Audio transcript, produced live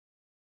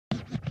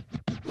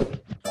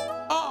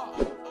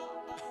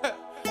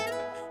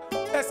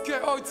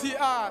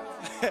SKOTI.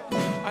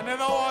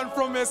 Another one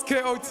from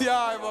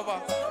SKOTI,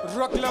 Baba.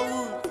 Rock la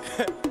Wood.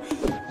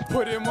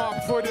 Put him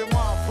up, put him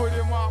up, put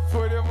him up,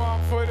 put him up,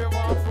 put him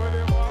up, put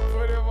him up,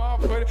 put him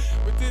up, put it.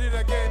 We did it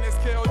again,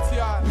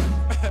 SKOTI.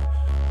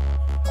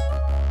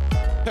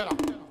 Tell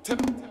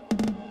him.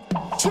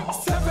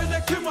 7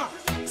 Ekima,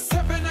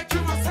 7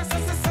 Ekima,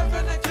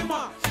 7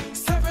 Ekima,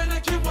 7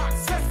 Ekima,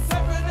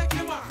 7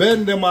 Ekima.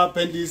 Bend them up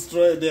and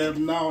destroy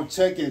them. Now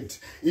check it.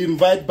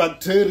 Invite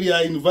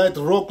bacteria, invite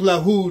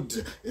Rockla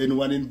hood.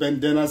 Anyone in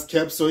bandanas,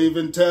 caps or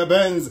even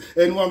turbans.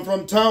 Anyone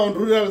from town,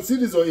 rural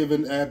cities or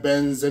even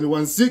urbans.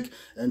 Anyone sick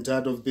and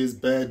tired of this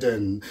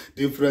burden.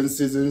 Different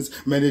seasons,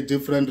 many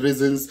different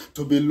reasons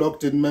to be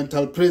locked in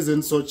mental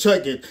prison. So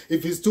check it.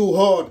 If it's too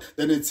hot,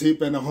 then it's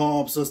hip and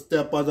hop. So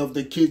step out of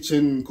the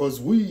kitchen,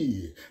 cause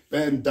we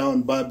bend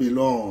down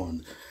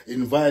Babylon.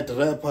 Invite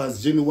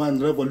rappers, genuine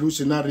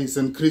revolutionaries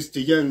and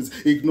Christians.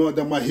 Ignore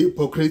them are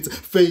hypocrites,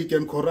 fake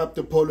and corrupt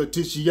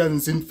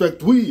politicians. In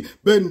fact, we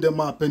bend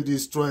them up and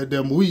destroy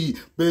them. We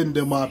bend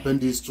them up and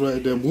destroy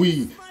them.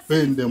 We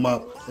bend them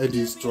up and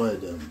destroy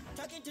them.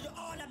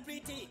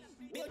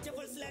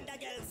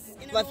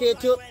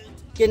 Bafethu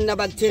kinna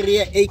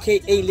bacteria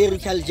aka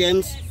lyrical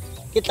gems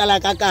ke tlala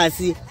ka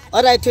kasi.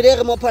 All right, today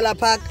re mo Phola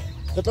Park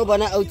re tlo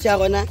bona out ya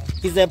rona.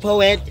 He's a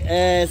poet,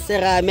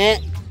 serame,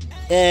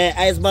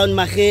 Icebound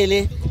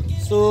magele.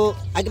 So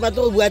a ke batla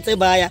go bua tse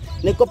baya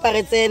ne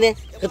koparetsene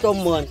re tlo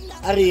mmona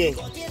a re ye.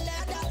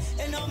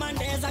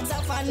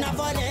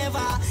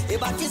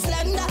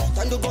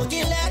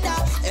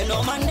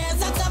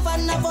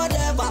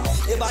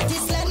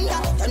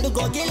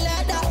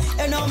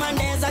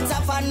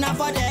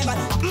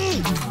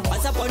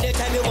 Once upon a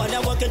time you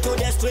wanna walk into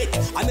the street.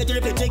 I met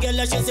a pretty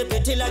girl, she's a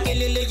pretty like a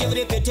lily,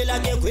 you pretty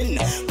like a queen.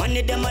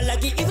 Money them are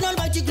lucky, even all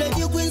my chicks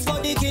you queens for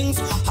the kings.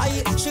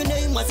 Hi, she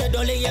name was a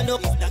dolly, you know,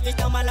 that is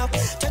my love.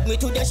 Take me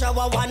to the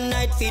shower one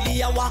night, feel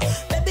the hour.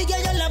 Baby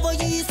girl, your love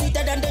you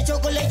sweeter than the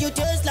chocolate, you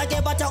taste like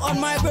a butter on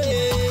my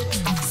bread.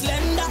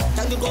 Slender,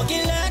 time to go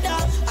kill leather.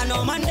 I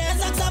know man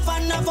there's a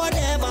fun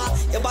forever.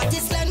 Your body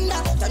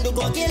slender, time to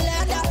go kill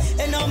leather.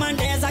 And no man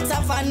there's a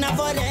fun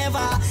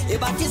forever. Your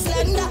body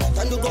slender,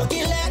 time to go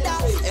kill leather.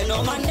 And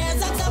no man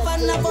there's a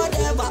fun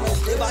forever.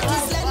 Your body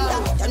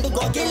slender, time to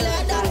go kill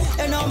leather.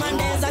 And no man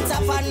there's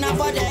a fun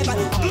forever.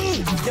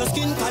 Your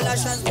skin color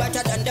shines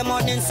brighter than the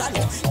morning sun.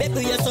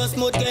 Baby you're so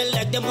smooth girl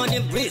like the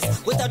morning breeze.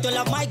 Without all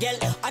of my girl.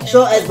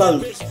 So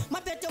Icebound.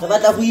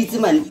 But I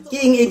feel man,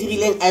 king is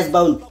really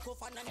Icebound.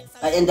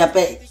 I end up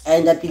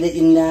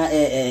in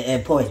a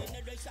poet.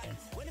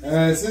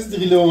 Since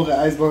the long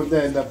Icebound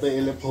end up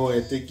a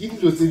poet, the king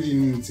was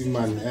in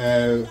man.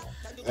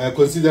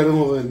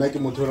 Considering like a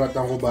motor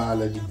tangoba,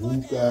 the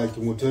book,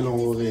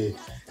 Kimotelo,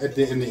 at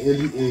the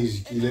early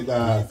age,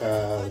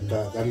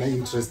 I'm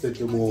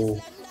interested in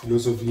more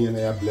philosophy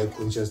and black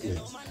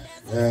consciousness.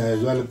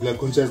 Black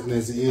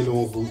consciousness is a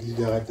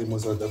leader at the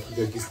South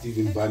Africa,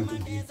 Stephen Bantu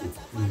Biko.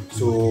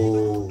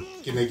 So,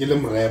 can I get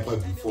him rapper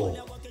before?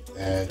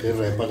 The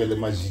rapper, the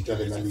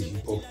magical and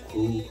hip hop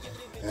crew,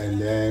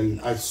 and then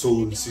Art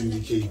Soul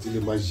Syndicate,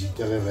 the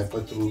magical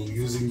rapper through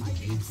using the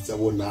beats that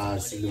were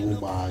nice in the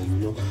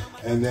woman, you know.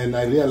 And then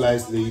I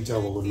realized later,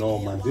 oh no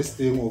man, this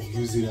thing of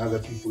using other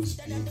people's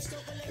beats,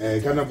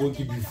 kind of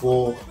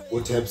before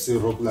what helps a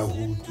rock la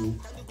hood,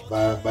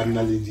 but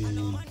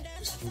the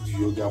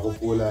studio,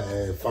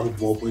 Garopola, Funk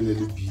Mob when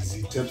they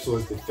busy. Taps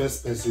was the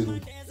first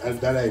person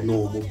that I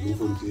know of in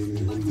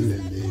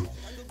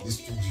the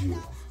studio.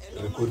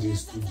 Recording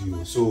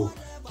studio. So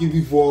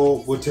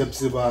before what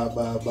helps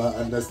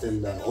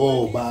understand that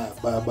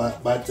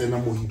but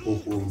hip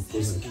hop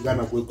because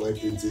Ghana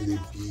quite intensely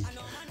big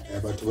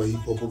but hip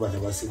hop but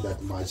never said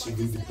that much.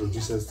 Even the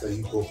producers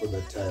hip hop at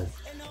that time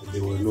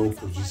there were no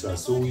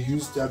producers. So we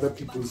used other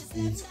people's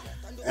beats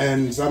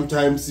and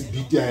sometimes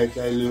beat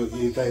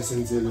you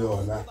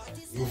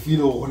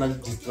feel on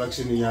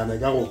distraction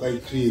in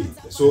create.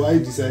 So I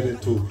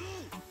decided to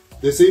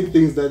the same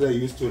things that I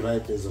used to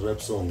write as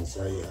rap songs,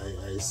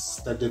 I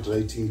started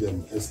writing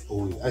them as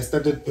poetry. I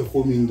started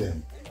performing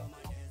them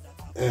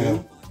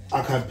a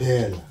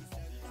cappella.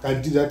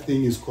 That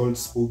thing is called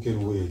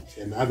spoken word,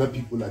 and other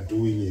people are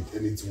doing it,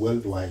 and it's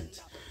worldwide.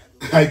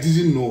 I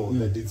didn't know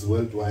that it's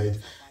worldwide.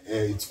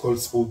 It's called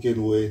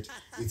spoken word.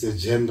 It's a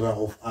genre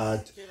of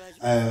art.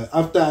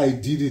 After I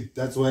did it,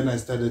 that's when I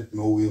started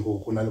knowing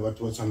movement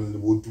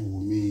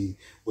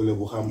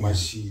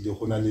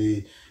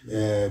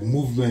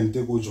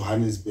go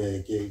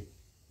Johannesburg,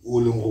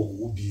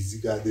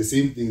 the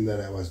same thing that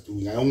I was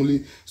doing. I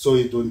only saw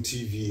it on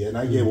TV, and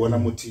I gave one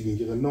more TV.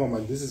 No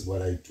man, this is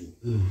what I do.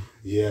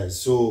 Yeah.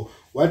 So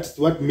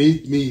what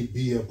made me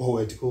be a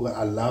poet? Because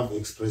I love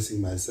expressing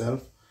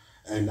myself.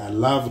 And I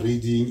love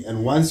reading,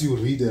 and once you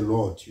read a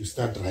lot, you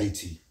start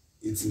writing.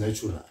 It's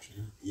natural.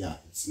 Yeah,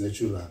 it's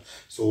natural.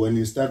 So when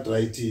you start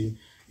writing,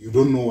 you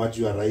don't know what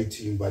you are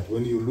writing, but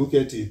when you look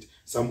at it,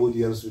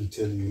 somebody else will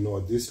tell you, no,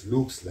 this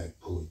looks like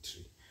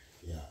poetry.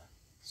 Yeah.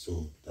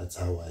 So that's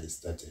how I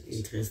started.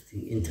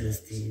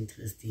 Interesting.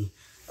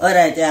 All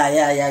right,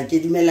 yeah. Ke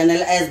dumelana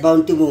le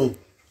Icebound mo.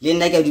 le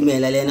nna ke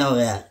dumela le ena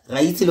hore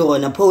ra itse le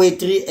gona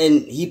poetry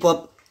and hip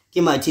hop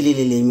ke mathile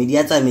le leme di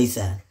a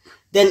tsamaisa.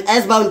 Then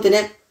Icebound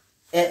ne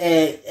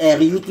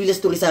re utlwile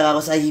story sa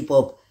gago sa hip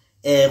hop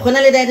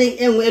gona le date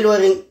engwe e le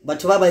hore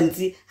batho ba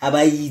bantsi ha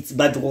ba itse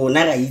but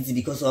rona ra itse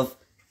because of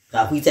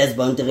ra go itse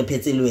Icebound re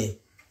phetse le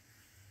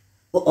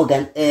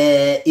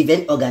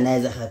event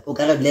organizer o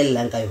ka re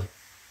bolelelang ka yona.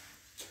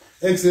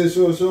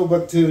 Excellent. So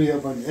bacteria,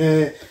 man.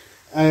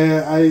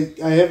 I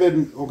have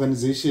an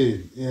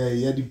organization,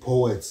 yeah, the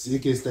poets.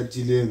 It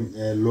started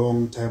a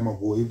long time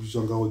ago. It was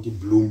called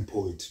Bloom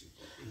Poetry.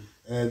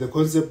 The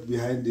concept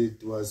behind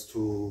it was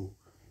to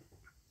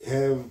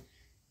have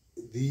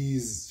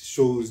these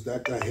shows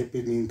that are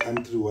happening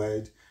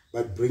countrywide,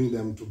 but bring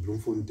them to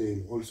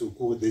Bloemfontein. Also,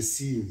 called the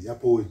scene, yeah,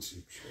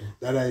 poetry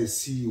that I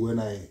see when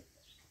I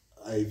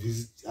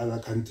visit other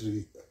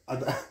country,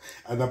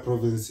 other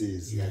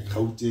provinces like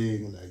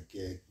Gauteng,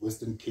 like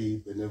Western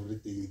Cape and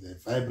everything. The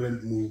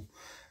vibrant move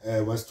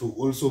was to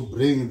also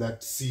bring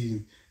that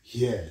scene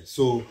here.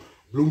 So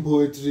Bloom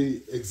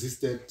Poetry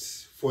existed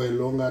for a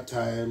longer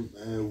time.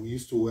 We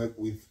used to work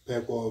with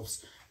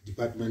PECOF's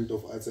Department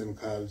of Arts and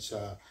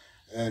Culture,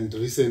 and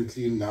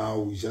recently now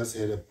we just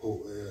had a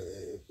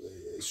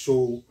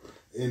show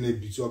in a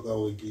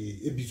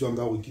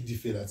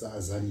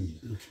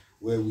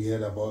where we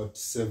had about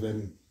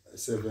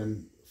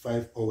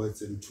 5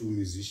 poets and 2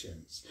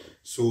 musicians.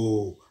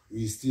 So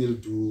we still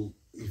do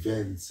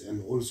events,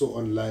 and also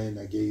online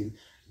again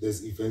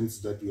there's events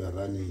that we are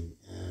running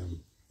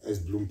as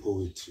Bloom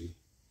Poetry.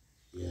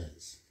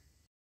 Yes.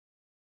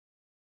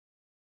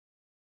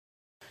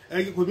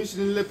 I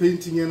commissioned the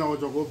painting in our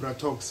Jogobra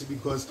talks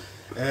because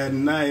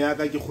na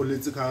ke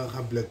kholetse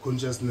ka Black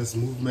Consciousness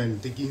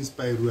movement, taking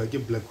inspired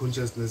Black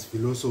Consciousness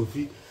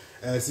philosophy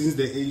since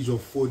the age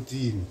of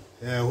 14.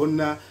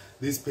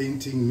 This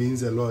painting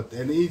means a lot,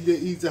 and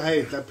it's a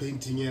high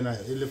painting and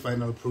a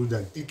final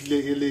product.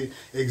 It's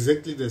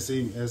exactly the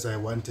same as I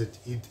wanted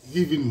it,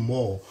 even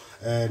more.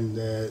 And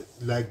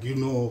like you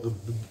know,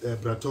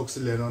 Bratox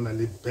on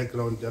the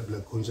background of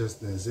Black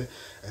Consciousness,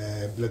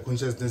 Black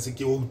Consciousness.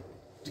 Ke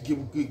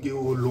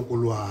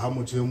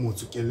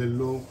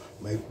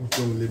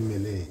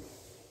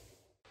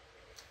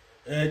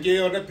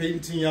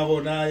painting ya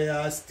bona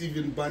ya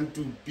Stephen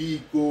Bantu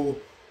Biko,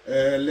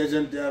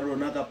 legend ya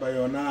rona kapa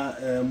yona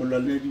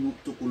molwanedi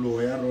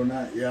tokoloho ya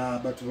rona ya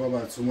batho ba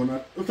batsho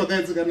mona o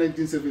tlhokaetse ka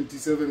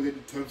 1977 ke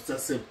 12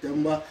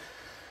 September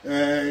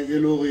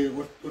elore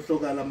o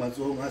hlokala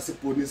matsong a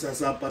seponisa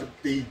sa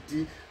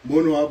apartheid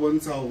mono a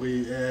bontsha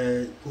hore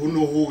ho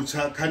no ho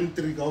cha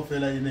country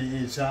kaofela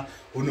ene e cha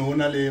ho no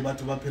hona le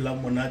batho ba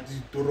phelang monate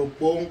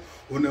toropong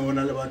ho ne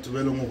hona le batho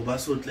ba leng hore ba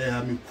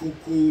sotleha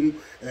mekhukhung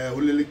ho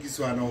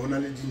lelekiswana hona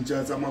le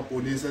dintja tsa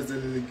maponesa tse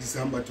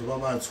lelekisang batho ba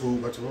batsho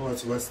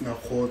ba sina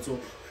khotso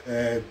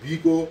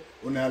Biko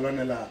o ne a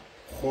lwanela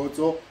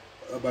khotso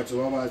batho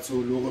ba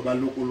batsho le hore ba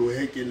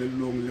lokolohe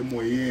kelellong le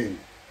moyeng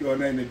ke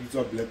yona ene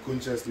bitswa Black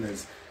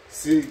Consciousness.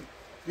 See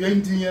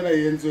painting yana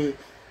yentswe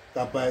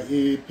kapa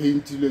e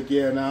paintilwe ke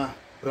yana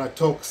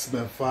Bratox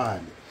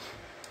Mefane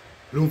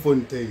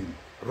Bloemfontein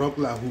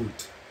Rockla Hood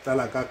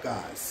TLALA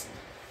kakasi.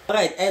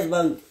 Alright,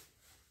 Icebound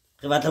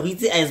re batla go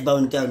itse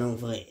Icebound ya nong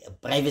for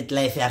private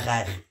life ya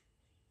gagwe.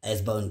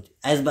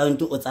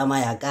 Icebound o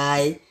tsamaya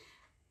kae?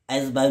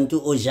 Icebound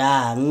o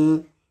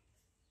jang?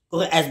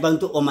 Gore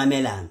Icebound o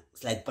mamelang.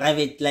 It's like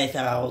private life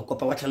ya gago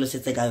kopa wa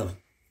tlhalosetse ka yona.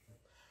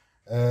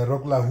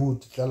 Rockla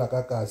Hood TLALA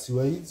kakasi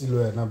wa itse le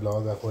wena bla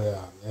wa go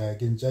ya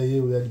ke ntja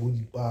eo ya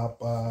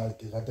dipapa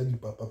ke rata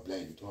dipapa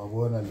blind wa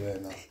bona le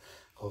wena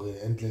gore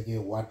entle ke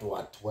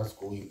what's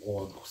going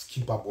on,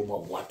 keep up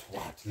over what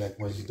like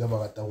majita ba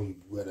rata go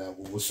ibua da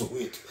go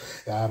Soweto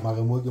ya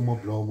mare mo ke mo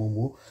blomo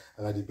mo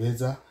ga di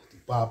betsa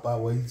dipapa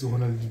wa itse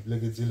gona le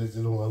dipleke tsele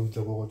tsele go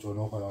utla go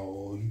tsona gona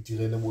go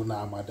itirele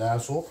bona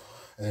madaso,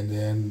 and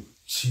then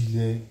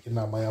chile ke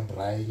nama ya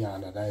braai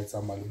nyana da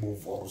etsa male bo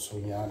vorso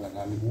nyana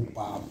na le bo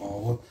papa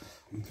go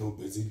utlo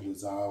betsi dilo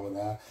tsa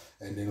bona,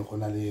 and then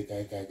gona le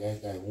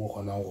kae mo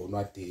gona go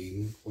nwa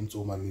teng go ntse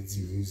o mametse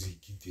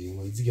music teng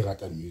wa itse ke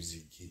rata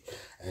music,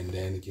 and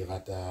then ke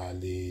rata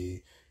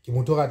le ke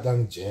motho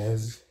ratang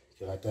jazz,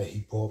 ke rata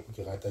hip hop,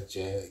 ke rata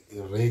jazz,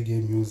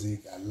 reggae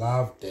music. I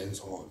love dance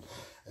hall,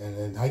 and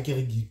then ha ke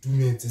re ke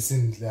itumetse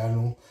sentle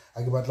ano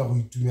ha ke batla go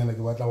itumela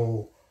ke batla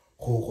go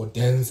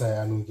dance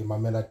ano ke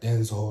mamela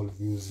dance hall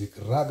music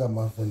raga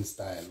muffin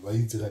style ba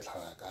itse re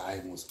tlhaga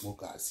kae mo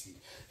smokasi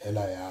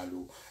hela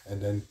yalo,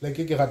 and then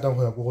pleke ke ratang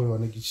go ya go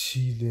yone ke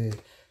chile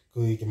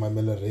ke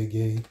mamela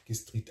reggae ke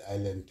street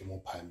island ke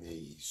mo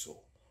phameiso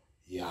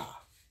ya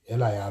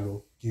hela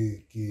yalo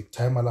ke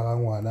time la ga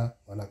ngwana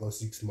ka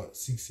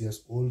 6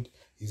 years old.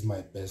 He's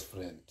my best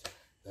friend.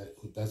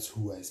 That's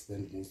who I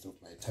spend most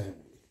of my time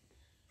with.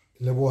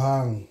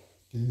 Lebohang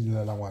ke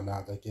dilo la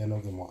ngwana ka ke ena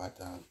ke mo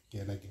ratang ke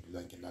ena ke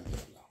dula ke na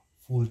lela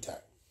full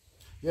time.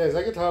 Yes,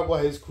 I get go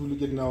high school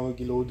ke now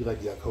ke lo dira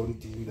di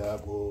accounting da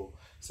go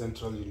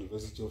Central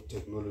University of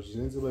Technology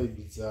ntse ba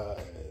ibitsa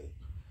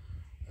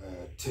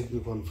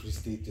technical on Free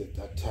State at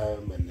that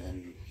time, and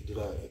then he did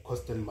a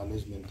cost and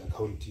management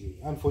accounting.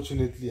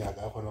 Unfortunately, I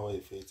got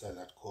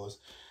that course,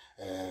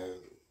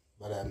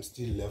 but I'm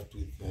still left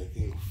with, I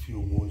think, a few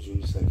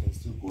modules. I can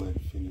still go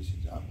and finish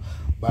it up.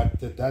 But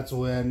that's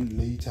when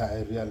later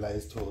I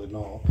realized, oh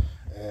no,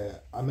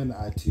 I'm an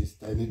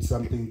artist. I need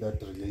something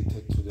that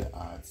related to the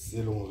arts.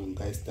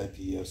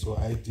 So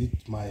I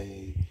did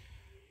my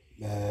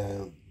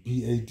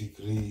BA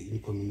degree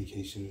in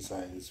communication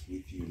science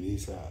with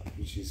UNISA,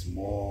 which is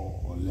more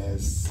or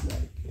less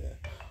like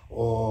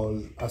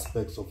all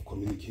aspects of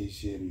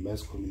communication,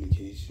 mass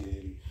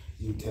communication,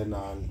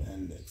 internal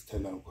and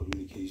external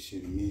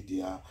communication,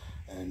 media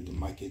and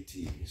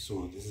marketing.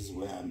 So this is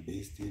where I'm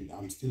based in.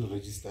 I'm still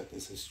registered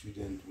as a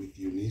student with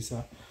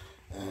UNISA,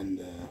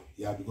 and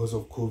yeah, because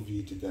of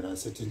COVID there are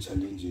certain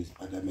challenges,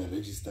 but I'm a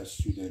registered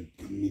student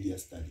in media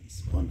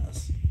studies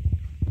honors.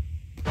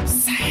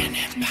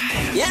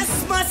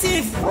 Yes,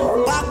 massive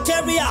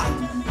bacteria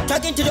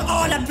talking to the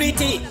all the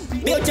pretty,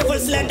 beautiful,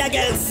 slender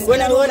girls. When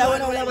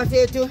I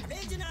say to,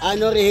 I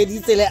know the head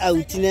is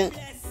out in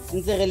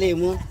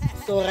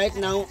so right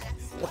now,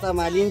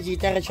 Malinji,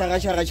 Chara,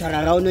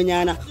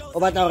 Raunana,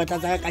 Obata,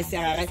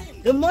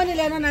 Kasara, the money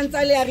Lana and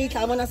Sally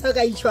Tamana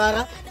Saga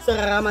Ichara, so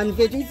Raman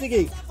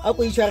Fetu, up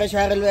with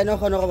Chara, Leno,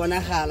 Honorana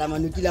Hala,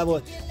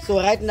 Manukila. So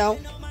right now,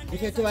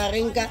 if you to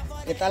Arinka,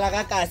 the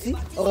TLALA Kasi,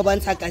 or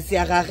Bansaka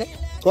Siara,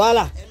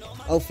 Voila,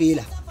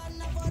 Fila.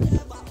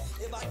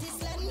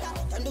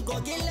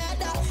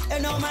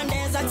 And no man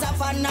there's a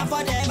fun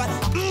for them.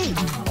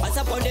 Once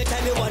upon a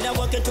time you wanna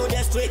walk into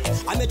the street.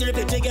 I met a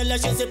pretty girl,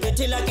 she's a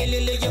pretty like a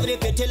lily, every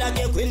pretty like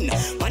a queen.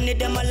 Money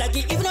them are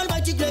lucky, even all my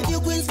great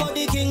queens for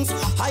the kings.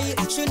 Hi,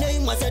 she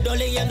name was a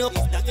dolly, and no,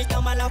 that is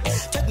my love.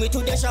 Take me to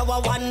the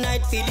shower one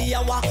night, feel the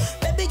hour.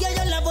 Baby girl,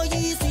 your love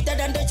you sweeter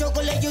than the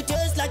chocolate, you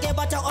taste like a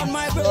butter on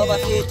my bread.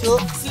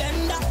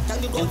 Slender,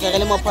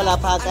 Phola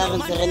Park,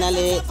 and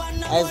Serenale,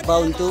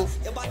 Icebound too,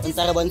 and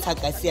Sarabon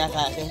Sakasia.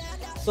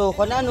 So,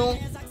 Honano,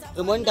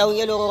 the one down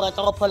yellow at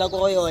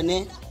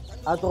Polagoyone,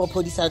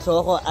 Atropodisa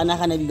Toro,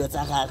 Anahana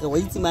Lotaka,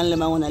 waiting man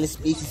Lemon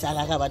species,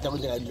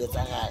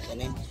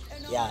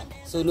 yeah.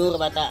 So, no,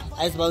 but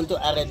Icebound to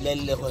Ared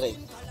Lele.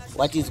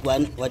 What is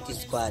one? What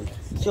is one?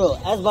 So,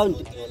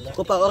 Icebound,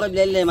 Copa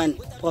Orable Lemon,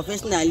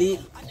 professionally,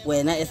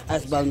 when I is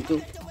Icebound to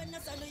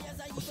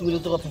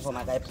for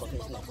my guy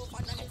professional.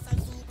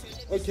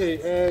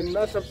 Okay, and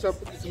now for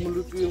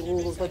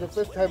the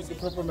first time to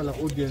perform an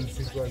audience,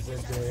 it was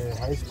at the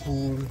high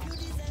school.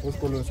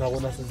 School sa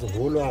rona se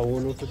segolo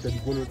haholo feta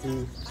dikolo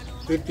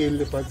tse teng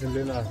lefatsheng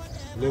lena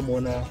le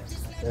mona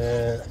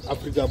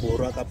Africa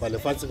Borwa kapa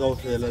lefatshe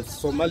kaofela.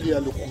 Somalia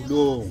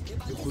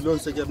lekgulong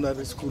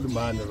secondary school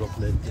mane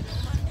Rockland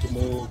ke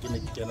mo ke ne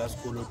ke kena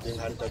sekolo teng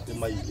ha ntate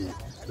maile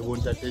le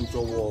bontate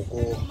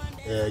Ntshoboko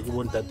ke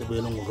bontate bo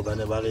eleng hore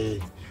bane ba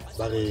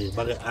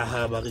re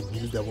aha ba re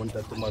build a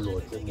bontate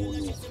Malote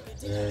mono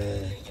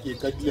ke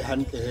ka dile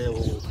hantle he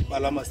ho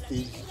palama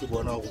stage ke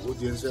bona hore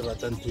audience e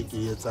rata ntwe ke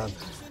etsang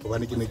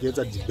hobane ke ne ke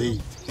etsa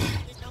debate.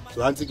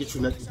 So once ke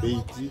tshuna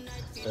debate,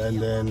 and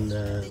then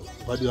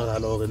ba di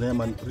rala hore ne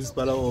man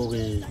principal o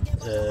re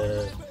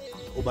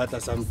o batla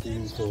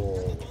something for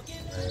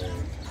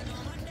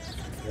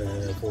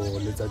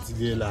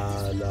letsatsi la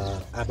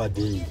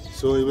Abade.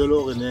 So e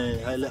belo hore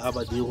ne ha ile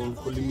Abade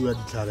go lemiwa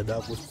ditlhare da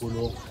go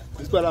sekolong.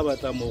 Principal a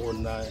batla mo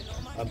rona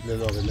a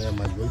plela hore ne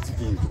man go itse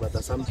ke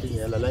batla something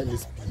ela like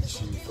this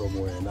speech from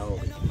wena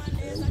hore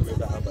o bue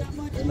ka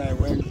Abade. Then I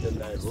went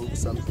and I wrote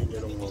something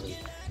along hore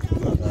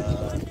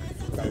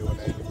I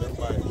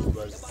remember it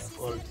was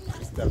called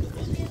Crystal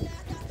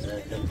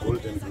and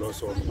Golden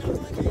Blossom.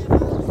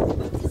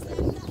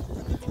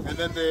 And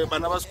then the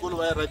Banaba school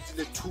were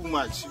writing too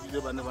much. The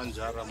Banaba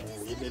Jara mo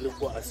in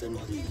the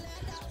assembly.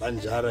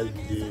 Banjara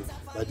the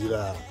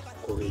Badira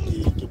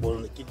Koreki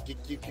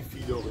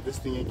feel this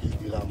thing in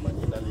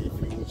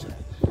future.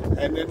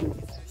 And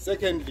then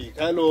secondly,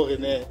 Kylo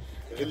Rene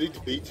really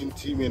debating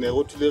team and I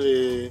want to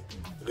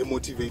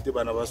remotivate the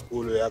Banaba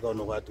school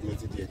to make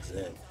the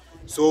exam.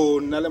 So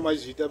nale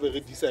majita be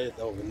re decide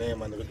hore ne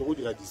man re tlo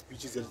dira di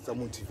speeches tsa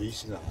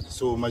motivational.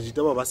 So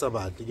majita ba sa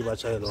batle ke ba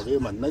chaela hore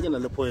man nna ke na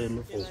le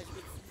poem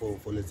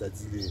for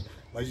letsatsi le.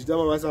 Majita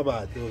ba sa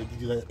batle hore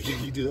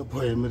ke dira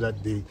poem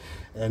that day,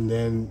 and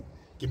then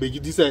ke be ke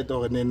decide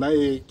hore ne na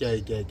e ke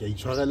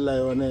itshwarella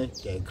yone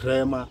ke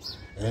grammar,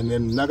 and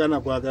then nna ka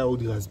nako ka o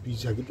dira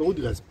speech ke tlo go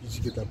dira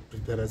speech ke tla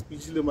prepare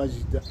speech le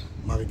majita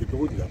mara ke tlo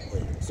go dira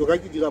poem. So ka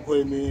ke dira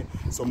poem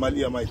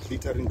Somalia my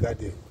glittering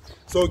garden.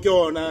 So ke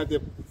ona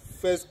the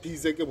first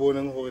piece ke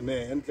bonang hore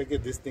ne entle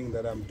ke this thing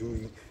that I'm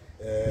doing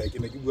ke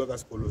ne ke bua ka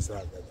sekolo sa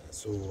ka.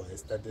 So I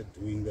started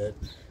doing that.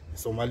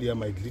 Somalia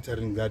my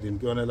glittering garden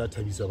ke yona la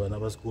thabisa bana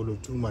ba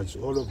sekolo too much.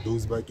 All of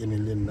those back in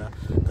Elena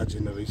ka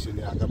generation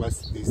ya ka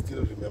they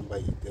still remember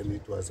it, and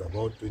it was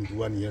about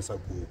 21 years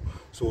ago.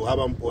 So ha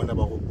ba mpona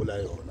ba gopola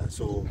yona.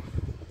 So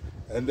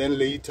and then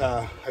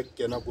later I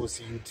came go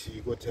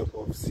CUT, got help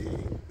of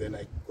seeing, then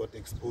I got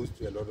exposed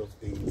to a lot of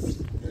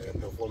things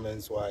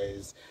performance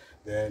wise.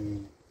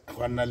 Then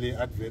finally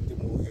advert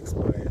mo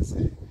experience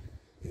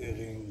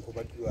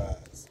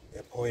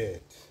a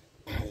poet.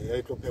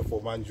 I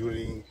perform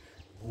during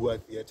Bua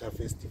Theatre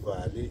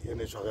Festival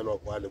in a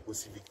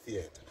Civic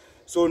Theatre.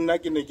 So I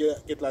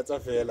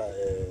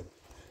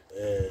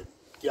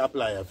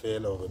apply a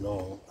fellow,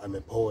 no, I'm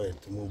a poet,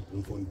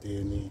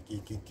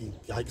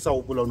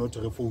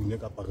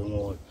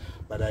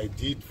 but I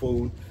did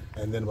phone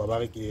and then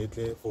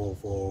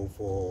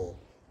for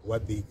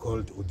what they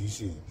called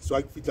audition. So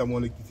I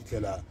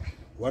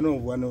one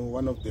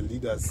of the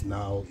leaders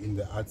now in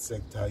the arts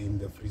sector in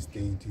the Free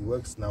State. He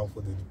works now for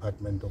the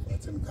Department of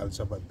Arts and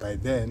Culture, but by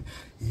then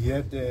he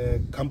had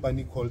a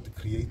company called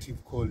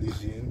Creative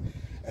Coalition,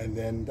 and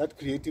then that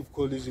Creative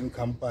Coalition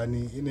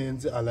company in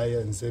an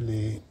alliance,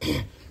 a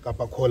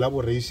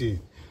collaboration,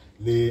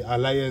 the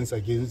alliance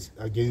against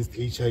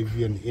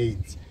HIV and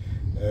AIDS.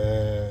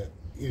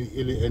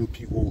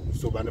 NPO,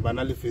 so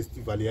banale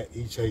festival ya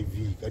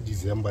HIV ka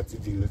December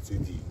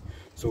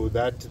so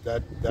that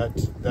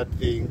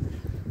thing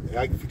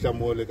I fitla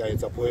mo le ka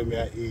etsa poem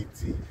ya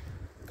AIDS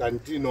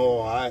kanti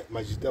no ha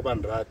majita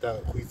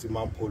banrata go itse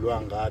mampolo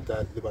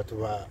angata le batho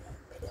ba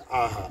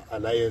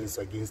alliance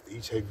against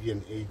HIV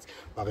and AIDS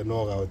ba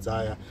no ga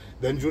tsaya.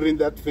 Then during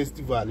that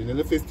festival in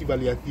the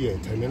festival ya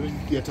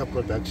theater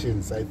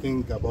productions, I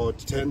think about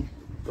 10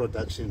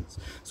 productions.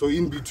 So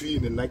in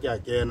between and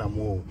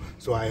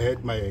so I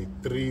had my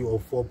 3 or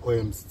 4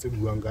 poems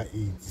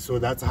so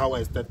that's how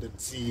I started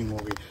seeing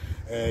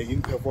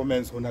in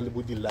performance on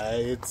the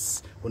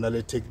lights, on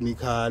the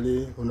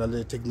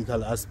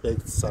technical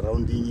aspects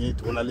surrounding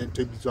it, on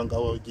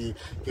the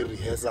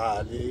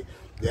rehearsal.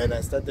 Then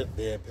I started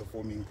there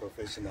performing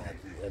professionally,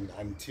 and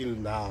until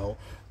now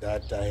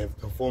that I have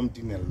performed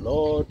in a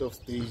lot of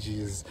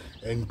stages,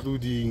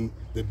 including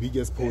the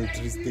biggest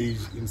poetry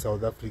stage in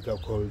South Africa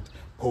called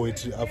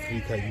Poetry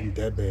Africa in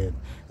Durban,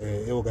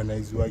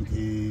 organized by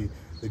the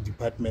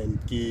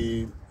Department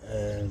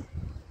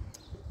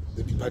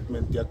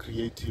of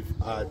Creative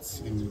Arts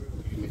in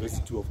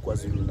University of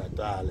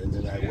KwaZulu-Natal, and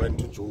then I went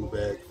to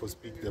Joburg for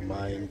Speak the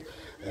Mind,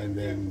 and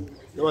then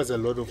there was a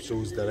lot of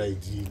shows that I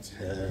did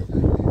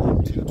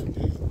until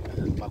today.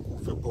 And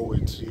Makufe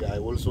Poetry, I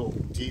also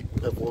did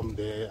perform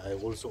there. I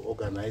also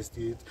organized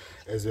it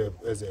as a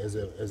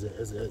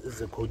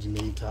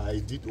coordinator. I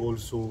did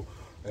also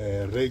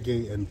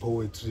reggae and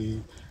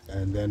poetry,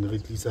 and then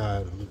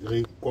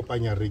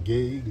kopanya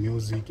reggae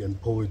music and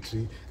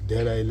poetry.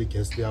 There I like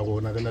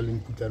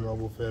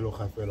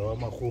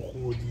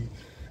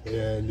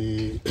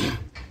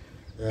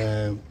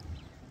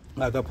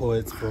other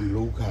poets from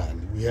local.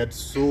 We had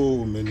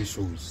so many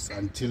shows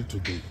until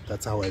today.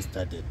 That's how I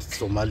started.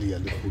 Somalia,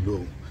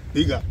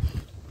 bigger.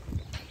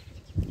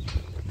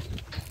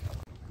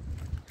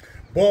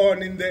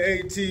 Born in the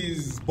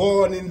 80s,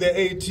 born in the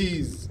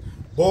 80s,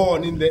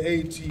 born in the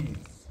 80s.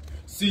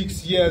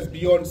 6 years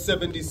beyond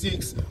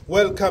 76,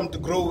 welcome to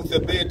growth a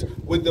bit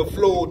with the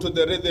flow to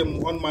the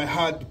rhythm on my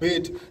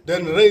heartbeat.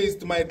 Then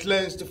raised my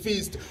clenched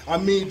fist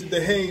amid the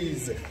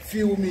haze,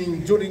 fuming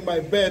during my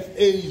birth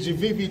age,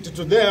 vivid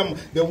to them,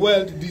 the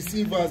world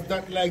deceivers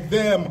that like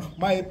them,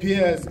 my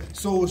peers,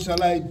 so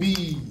shall I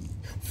be.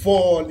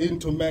 Fall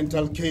into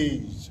mental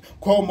cage.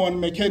 Common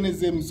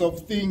mechanisms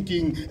of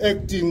thinking,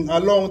 acting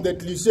along the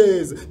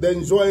cliches,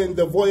 then join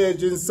the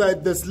voyage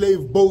inside the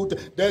slave boat,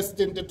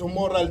 destined to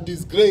moral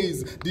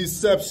disgrace,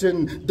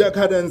 deception,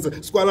 decadence,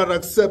 squalor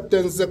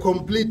acceptance, a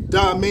complete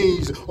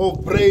damage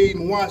of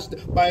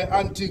brainwashed by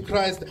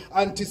Antichrist,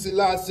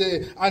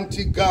 Anti-Selassie,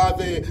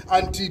 Anti-Gave,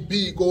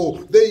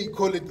 Anti-Biko. They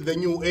call it the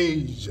New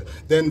Age.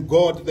 Then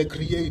God, the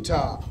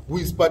Creator,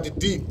 whispered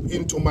deep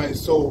into my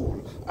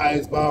soul,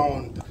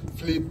 Icebound.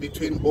 Flip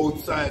between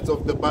both sides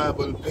of the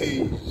Bible page,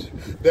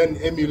 then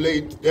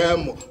emulate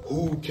them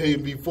who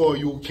came before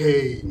you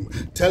came.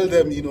 Tell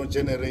them in your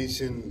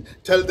generation,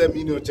 tell them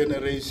in your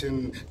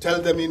generation, tell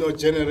them in your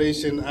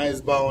generation,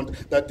 Icebound,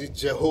 that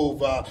it's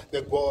Jehovah,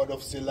 the God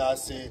of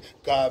Selassie,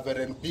 Gaver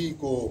and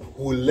Biko,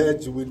 who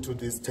led you into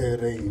this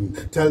terrain.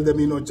 Tell them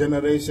in your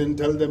generation,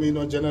 tell them in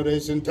your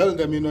generation, tell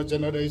them in your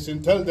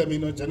generation, tell them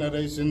in your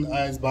generation,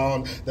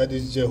 Icebound, that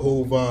is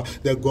Jehovah,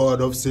 the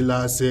God of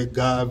Selassie,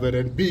 Gaver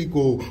and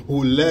Biko,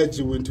 who led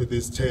you into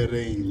this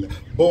terrain.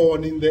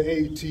 Born in the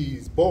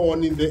 80s,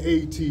 born in the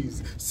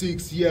 80s,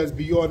 6 years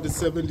beyond the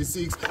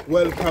 76,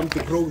 welcome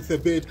to growth a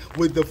bit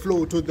with the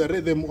flow to the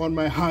rhythm on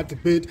my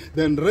heartbeat,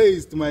 then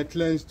raised my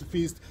clenched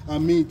fist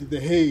amid the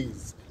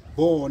haze.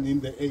 Born in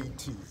the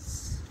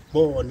 80s,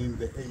 born in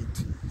the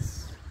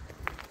 80s.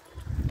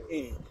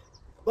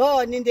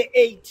 Born in the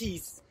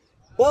 80s.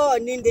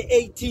 Born in the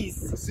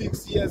 80s.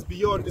 6 years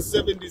beyond the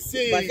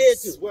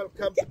 76.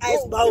 Welcome to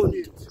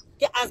Icebound.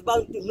 Get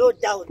Icebound, no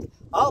doubt.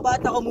 How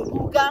about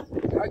Mubuka?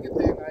 I can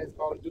take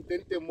Icebound to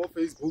take more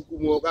Facebook,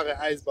 more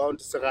Icebound,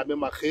 Serame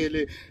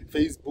Machele,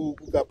 Facebook,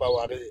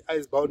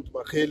 Icebound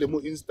Machele,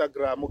 more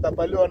Instagram,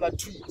 Mukapalona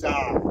Twitter.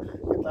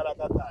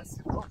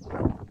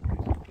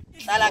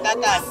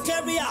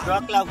 Bacteria,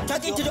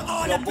 talk into the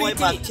all of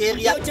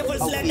bacteria, beautiful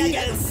slender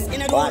girls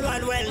in a whole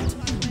wide world.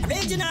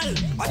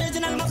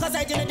 Original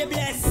Makasite in the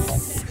bless.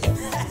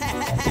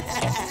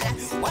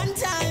 One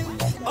time,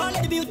 all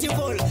of the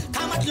beautiful.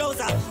 Come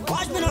closer,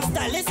 watch me not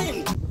style,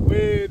 listen.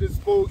 Word is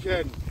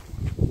spoken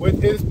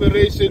with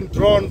inspiration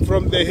drawn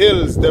from the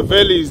hills, the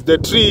valleys, the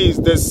trees,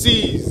 the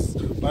seas,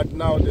 but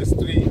now the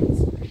streets.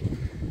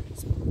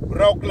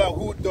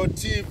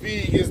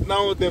 Brocklahood.tv is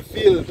now the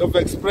field of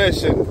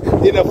expression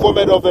in a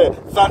format of a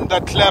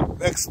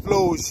thunderclap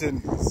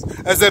explosions.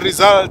 As a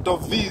result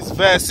of these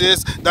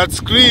verses that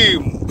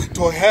scream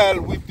to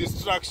hell with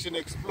destruction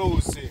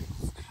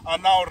explosives are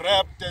now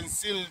wrapped and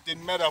sealed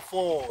in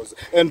metaphors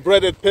and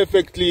breaded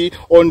perfectly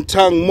on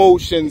tongue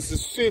motions,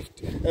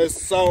 swift as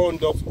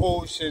sound of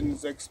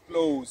oceans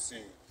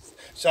explosives.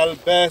 Shall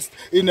burst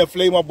in a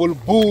flammable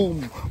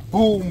boom,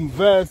 boom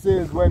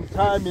verses. When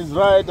time is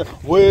right,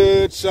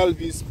 word shall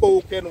be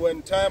spoken.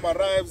 When time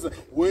arrives,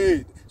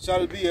 word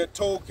shall be a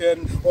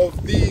token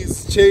of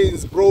these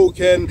chains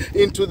broken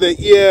into the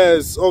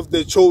ears of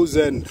the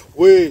chosen.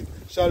 Word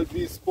shall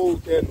be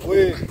spoken,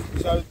 word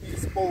shall be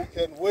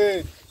spoken,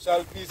 word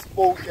shall be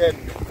spoken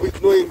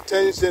with no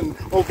intention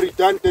of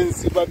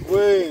redundancy, but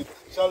word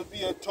shall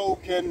be a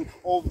token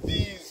of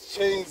these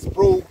chains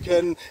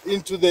broken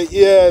into the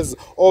ears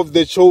of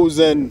the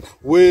chosen.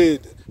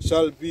 Word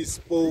shall be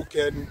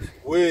spoken,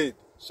 word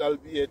shall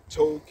be a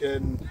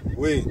token,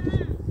 word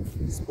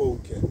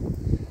spoken.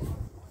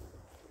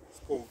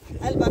 Spoken.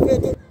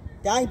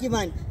 Thank you,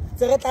 man.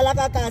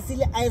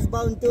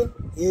 Icebound too.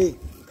 Hey,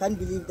 can't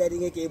believe that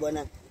in a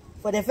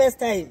for the first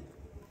time.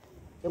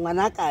 The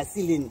manaka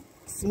ceiling,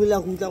 similar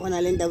Hunta on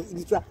a land of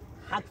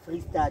hard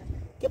free start.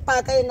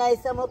 Kepaka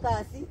nice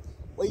Samokasi.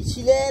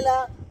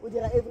 Chilela, we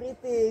did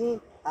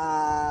everything.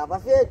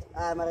 Buffet,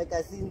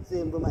 America since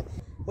woman.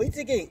 Wait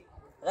again.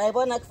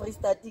 Raibon free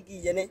start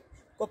tiki, Jene.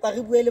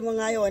 Coparibuel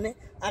Mongayone,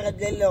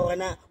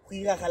 Aradella,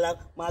 Quira Halak,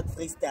 Mark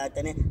free start,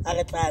 and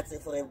Aratats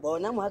for a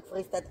bona, Mark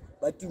free start,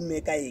 but you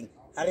make a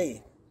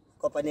hurry.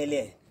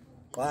 Copanele.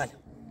 What?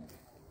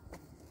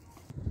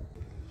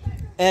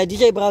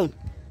 DJ Brown.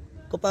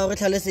 Copa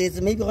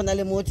says maybe on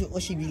Alemoto or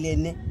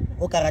Shibilene,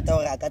 or Karata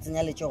or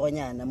Akatanale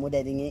Choroniana,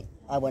 Modading,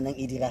 Abonang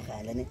Idira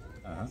Halane.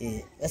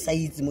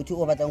 Said Mutu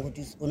Obatang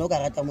Hutus,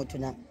 Unogarata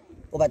Mutuna,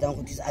 Obatang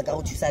Hutus,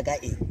 Agautusaka.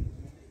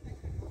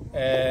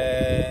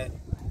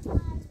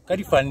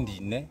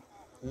 Funding,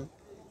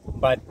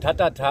 but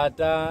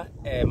Tata,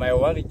 my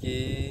work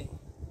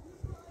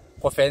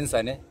offense,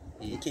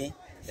 okay,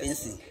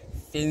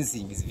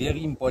 fencing is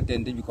very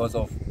important because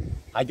of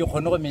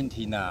hydrochronoment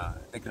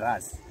the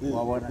grass,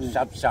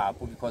 sharp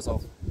because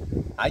of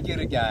I get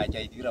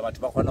about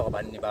Bacono,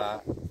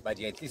 but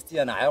at least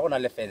an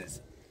iron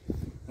fence.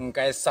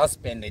 I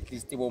suspend at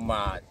least 2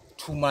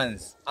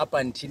 months up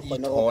until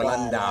it all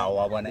and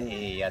down.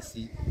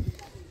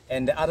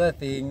 And the other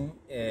thing,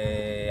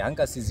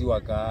 Anka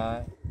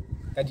Siziwaka,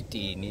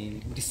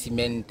 Kaditini, the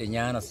cement,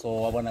 Yana,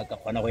 so I want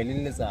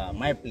to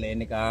my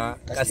plan,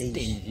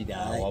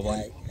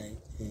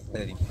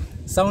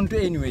 sound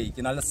to anyway,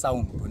 can all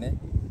sound,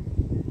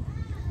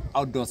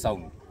 outdoor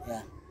sound.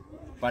 Yeah.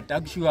 But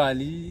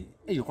actually,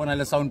 you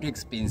can sound too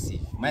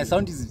expensive. My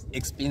sound is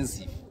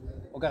expensive.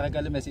 But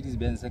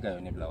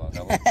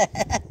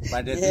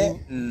the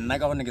thing,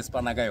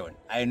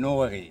 I know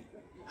worry.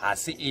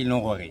 Hasi no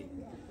worry.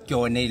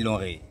 Kyone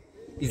lore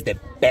is the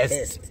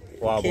best.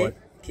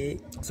 Okay.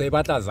 So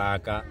ibata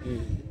zaka,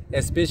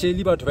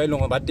 especially batho ba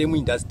ilong ba temo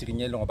industry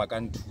nye ilong ba ka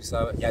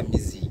nthusa ya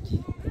music.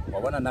 Wa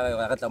bona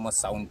na ga tla mo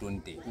sound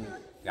onte.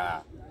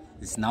 Yeah.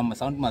 This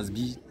sound must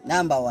be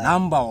number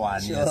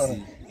one. Sure. Yes.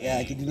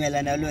 Yeah,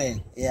 kidumelana lo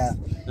yeah.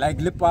 Like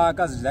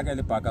lepaka zilaka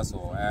lepaka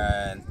so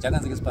and janga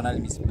nzike spanal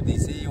miss they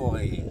say or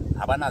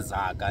habana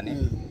zaka ne.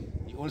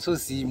 You also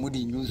see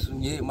mudi news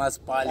ye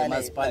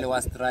maspale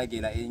was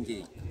struggle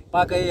enge.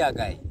 Paka ya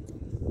guy.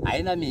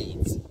 Aina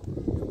meat.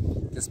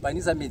 The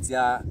Spanish meat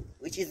ya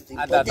which is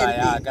important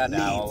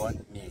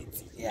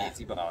meat.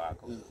 Meat bra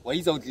wako. Wa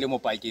iza utlile mo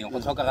pakeng go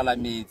tlhokagala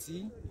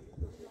metsi.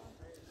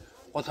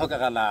 Go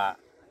tlhokagala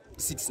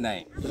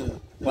 6'9".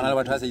 When I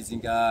was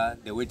saying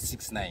the weight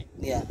 6'9".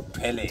 Yeah.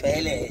 Toilet.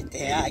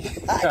 Yeah.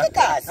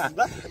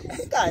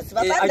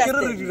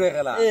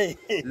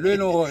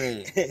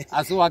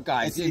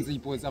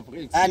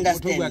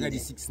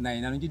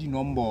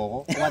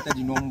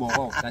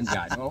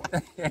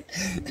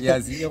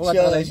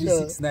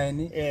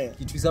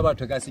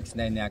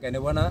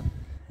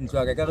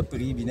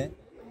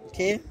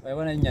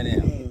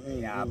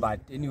 But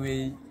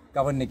anyway, I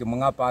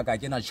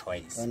get a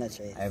choice. I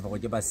have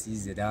got a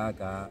season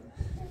ka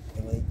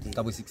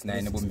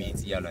 6'9"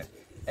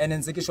 and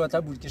then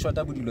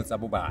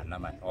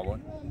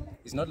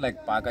it's not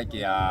like Paka it's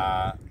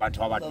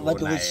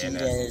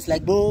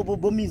like Bo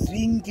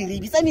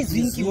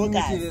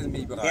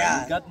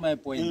yeah, you got my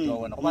point.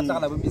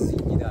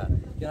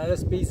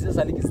 Spaces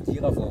are like for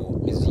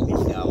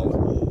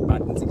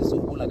but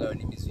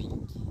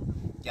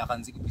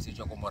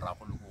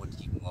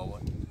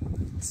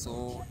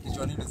so it's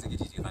only the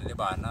security and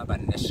Lebana, but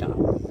Nesha.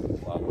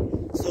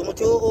 So,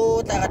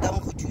 Moto, Taradam,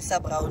 Kutusa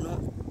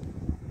Browno,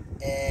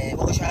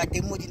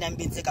 Moshadimudin and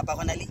Binse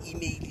Caparonali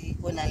email,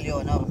 one and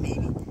Leona,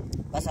 maybe.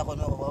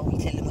 Basarono, we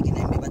tell them what in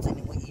but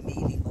any more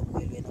emailing, but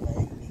we'll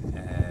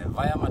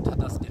via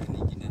mathata se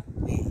technique ne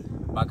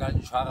ba ka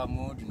tshwara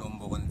mo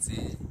dinomborong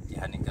tse di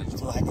haneng ka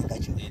tsona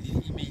le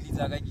email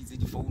tsa ka ke tse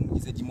di phone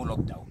tse di mo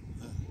lockdown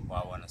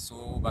wa bona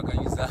so ba ka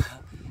user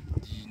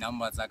di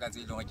number tsa ka tse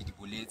ileng ke di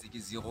boletse ke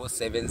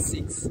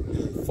 076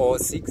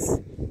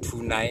 46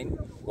 29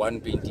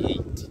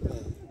 128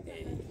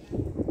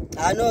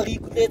 ano re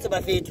ikutletse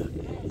ba fethu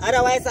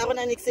otherwise a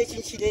rona next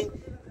session chileng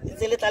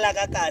ntse le tlala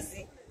ka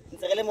kasi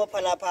ntse re le mo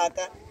Phola Park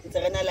ntse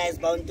re na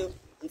Icebound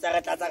ntse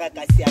re tlatsa ka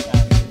kasi ya ka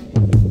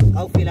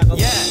ka o fela ka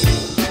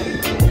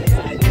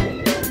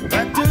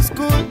back to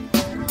school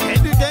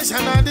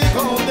education and the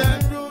golden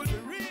rule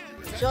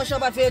shosho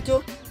ba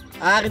fethu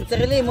a re ntse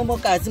re le mo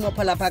kasi mo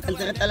Phola Park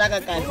ntse re tlala ka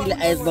kasi le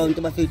Icebound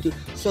ba fethu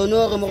so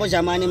no re mo go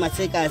jamane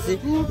matsekasi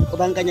o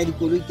bankanya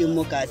dikoloi teng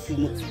mo kasi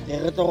mo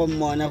re tlo go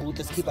mmona go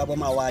tla skip abo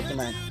mawati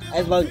man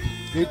Icebound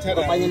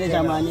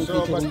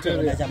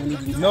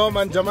no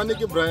man Jamani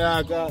ke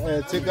brayaka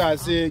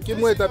tsekase ke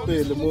mo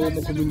etapele mo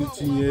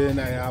community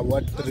ena ya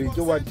Ward 3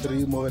 ke Ward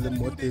 3 mo le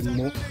mo teng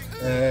mo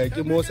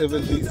ke mo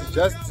 76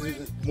 just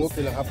mo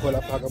pele ga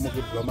Phola Park mo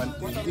ke Bloman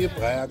ke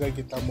brayaka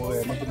ke tla mo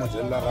ema ke mo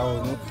jella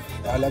raono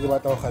ala ke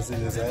batla go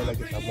gaselesa ela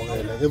ke tla mo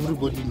ela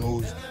everybody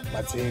knows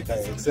matseka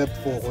except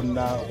for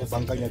gonna go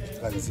bankanya di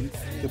transit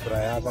ke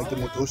brayaka ke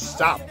motho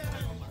sharp.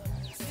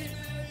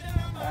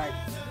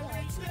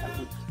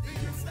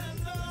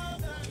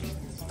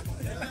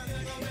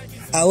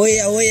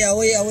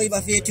 Away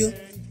ba fethu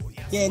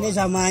ke ene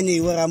Jamani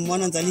we ra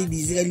mmona ntse le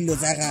busy ka dilo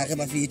tsa gagwe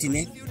ba fethu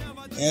ne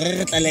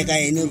re tlale ka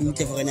ene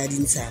rute for na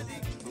dintsha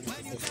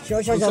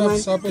Shosho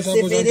Jamani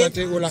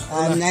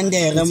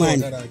nandere man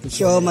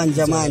show man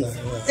Jamani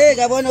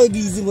ka bona o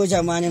busy mo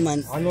Jamani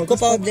man ko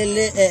pa o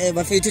blele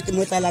ba fethu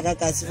mo tlala ka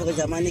kasi for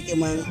Jamani ke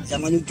man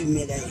Jamani o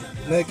tumme ka ene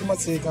le ke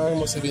matseka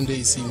mo 7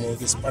 days mo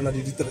ke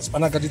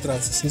spana ka di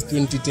trans since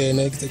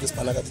 2010 ke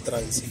spana ka di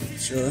trans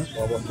sure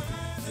wa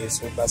bona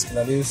so parce que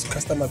les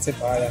customers tse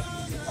baya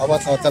a ba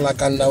tla tla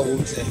ka nna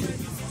utle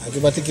a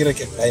ke batle ke re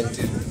ke client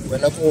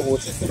wena ko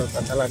utle ke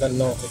tla tla ka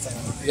nna go tsa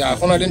ya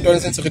gona le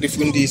ntone sentse re di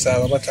fundisa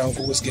ba batlang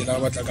go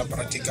skela ba batla ka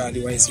practically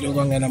wa isile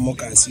ba ngena mo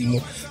kasimo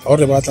ga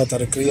re ba tla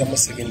re create mo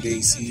 7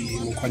 days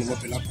mo khani mo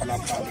pela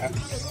Phola Park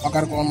ba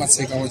ka re go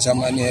matseka go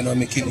Jamani elo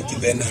mechanic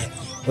bena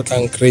o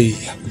tlang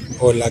create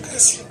o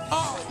legacy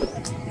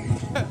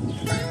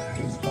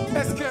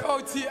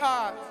SKOTI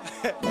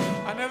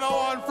another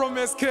one from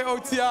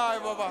SKOTI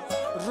baba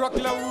rock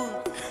la wood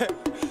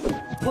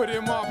put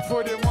him up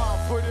we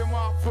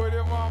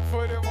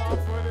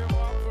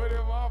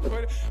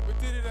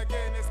did it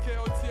again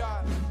SKOTI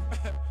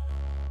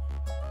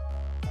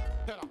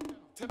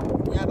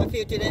ya ba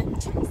fethu ne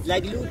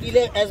like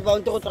ile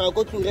Icebound go tra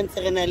go tlure ntse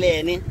re na le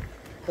ene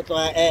go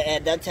tloa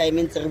that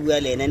time ntse re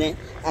bua le ene ne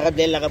a re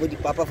blela ka bo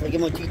dipapa for ke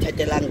mo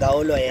thitelang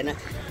gaolo yena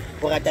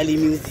go rata le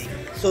music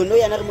so no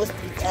yana re mo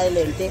Street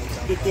Island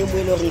ke teng mo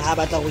ile reng ha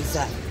batla go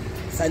isa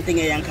something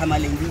e yang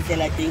khamaleng di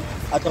tlela teng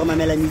a tlo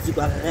mamela music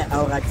wa re a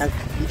o rata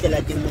di tlela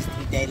teng mo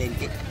Street Island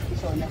ke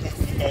sona ke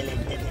Street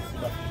Island ke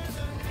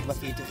ba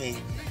fethu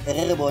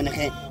re bone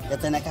ge ya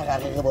tsena ka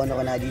gare re bone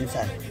rona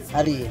dintsha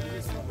a re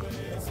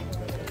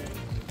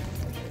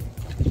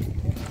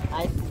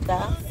ai sta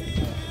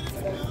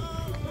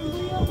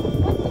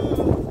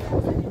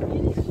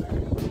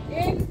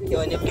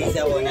yone place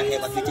ya bona ge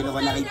ba fetse le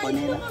bona re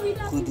iponela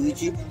go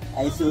dutse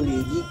a iso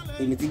ready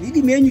e metsi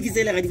di menu ke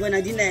tsela ga di bona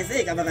di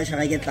nice ka ba ga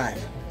shara ke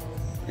tlala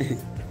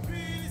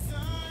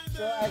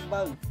so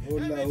Icebound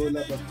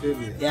hola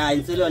bacteria ya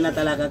ntse le ona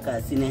tala ka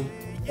kasi ne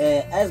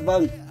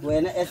Icebound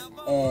wena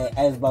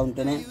Icebound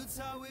ne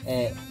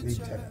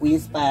we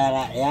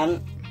inspire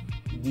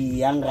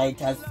young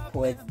writers,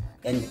 poets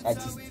and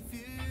artists.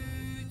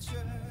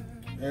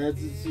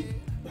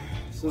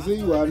 So say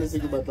you are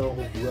listening about the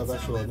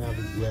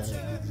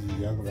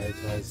young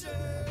writers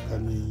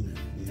coming,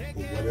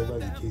 whatever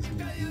the case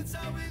may be.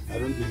 I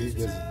don't believe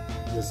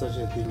there's such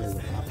a thing as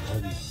an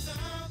upcoming.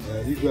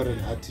 If you are an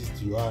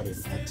artist, you are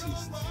an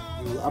artist.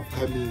 You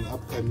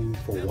upcoming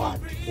for what?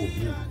 For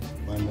who?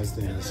 You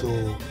understand? So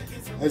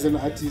as an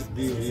artist,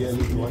 be real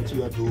in what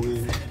you are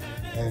doing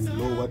and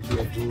know what you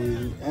are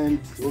doing, and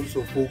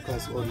also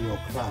focus on your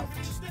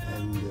craft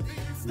and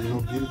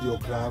build your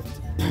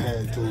craft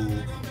to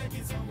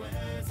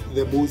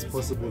the most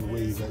possible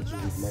way that you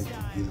would like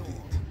to build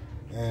it,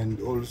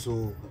 and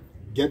also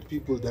get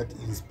people that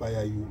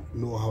inspire you,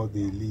 know how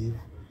they live,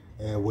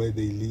 where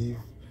they live,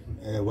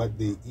 what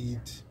they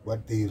eat,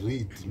 what they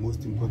read.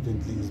 Most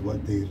importantly is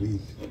what they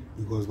read,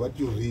 because what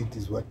you read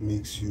is what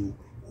makes you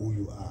who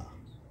you are.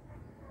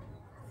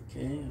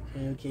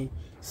 Okay.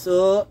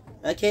 So,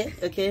 okay.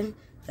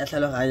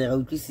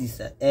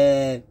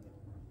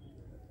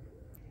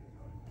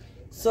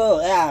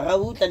 So, yeah,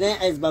 Raoul tane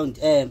Icebound.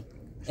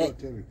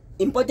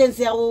 Importance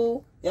ya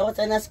go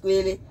tsena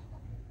skwele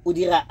o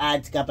dira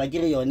art kapa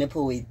ke re yone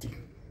poetry.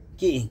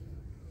 Ke eng?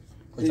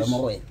 Go tsa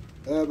mo wena.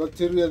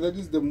 Bacteria, that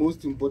is the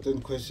most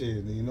important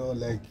question, you know,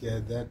 like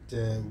that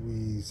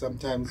we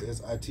sometimes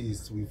as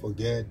artists, we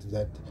forget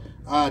that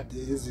art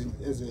is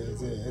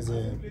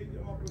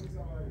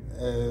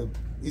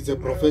it's a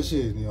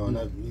profession, you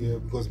know,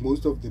 because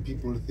most of the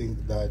people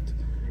think that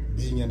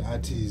being an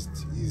artist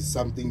is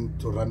something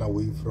to run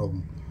away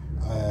from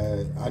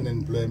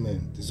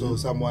unemployment. So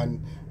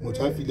someone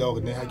okay,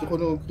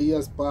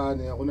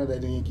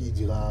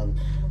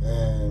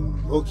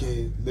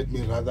 let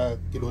me rather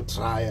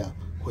try arts.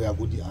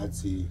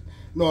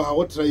 No, I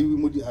will try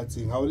with arts.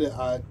 How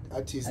the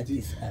artist,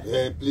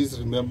 please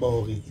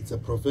remember it's a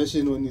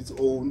profession on its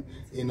own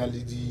in a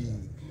the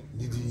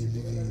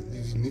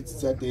needs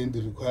certain,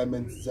 the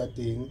requirements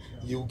certain.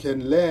 You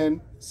can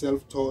learn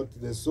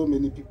self-taught. There's so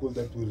many people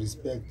that we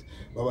respect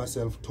our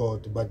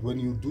self-taught, but when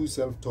you do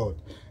self-taught,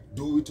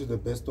 do it to the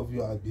best of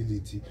your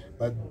ability.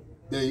 But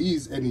there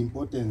is an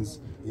importance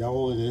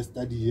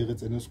study here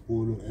in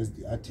school as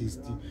the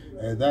artist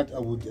that I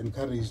would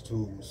encourage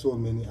to so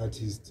many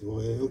artists.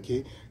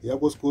 Okay,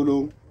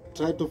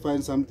 try to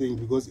find something,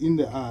 because in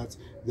the arts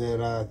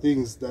there are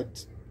things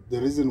that the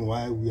reason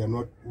why we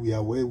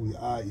are where we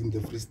are in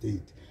the Free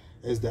State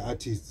as the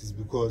artists is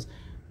because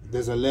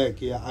there's a lack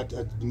here at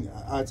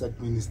arts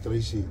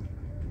administration,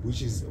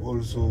 which is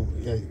also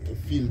a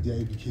field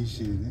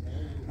education.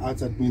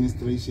 Arts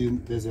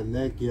administration, there's a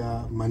lack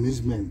here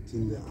management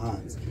in the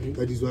arts.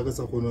 That is why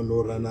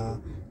the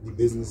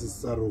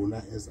businesses are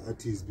as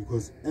artists,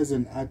 because as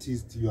an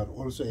artist you are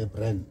also a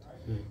brand.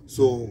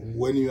 So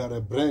when you are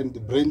a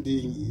brand,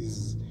 branding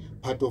is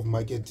part of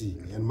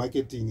marketing, and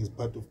marketing is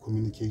part of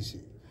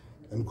communication.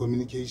 And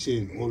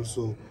communication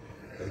also,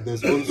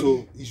 there's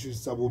also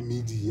issues about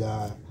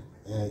media,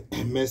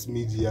 mass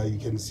media. You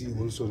can see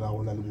also now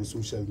on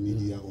social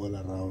media all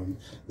around.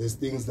 There's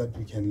things that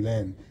we can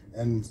learn,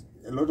 and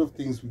a lot of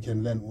things we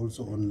can learn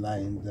also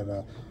online. There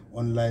are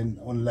online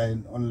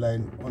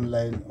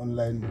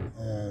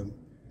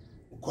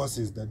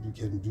courses that we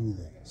can do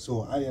there.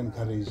 So I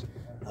encourage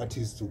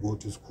artists to go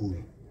to school.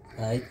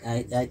 Right.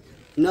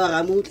 No,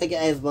 I'm not like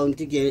Icebound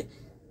to get.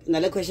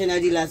 Another question I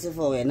did last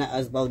for when I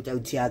was about to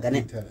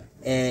Tiagane.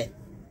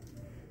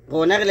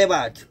 Rona le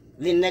batho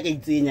le nna ka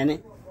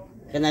itsenya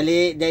kana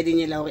le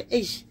dading la hore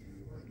eish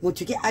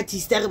motho ke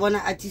artist re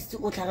bona artist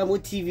o tlhaga mo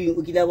TV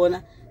o kila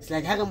bona it's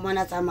like ha re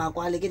mona tsa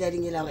makwa le ke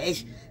dading la hore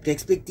eish ke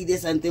expected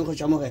something go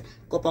tswa mo re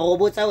kopa go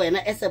botsa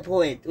wena as a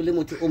poet o le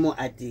motho o mo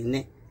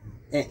artine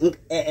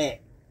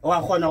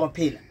wa khona go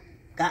phela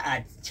ka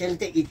art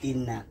chelte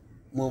itina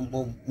mo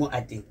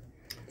arting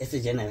as a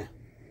general.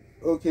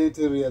 Okay,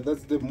 Teria,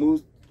 that's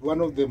one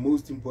of the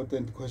most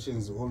important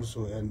questions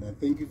also, and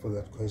thank you for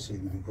that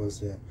question,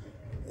 because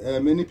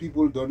many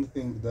people don't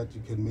think that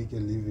you can make a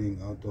living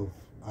out of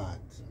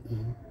art.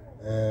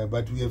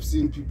 But we have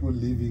seen people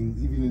living,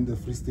 even in the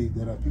Free State,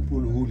 there are people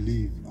who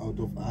live out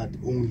of art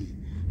only.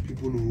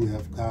 People who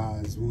have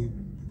cars, who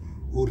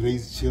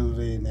raise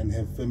children and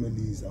have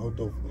families out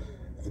of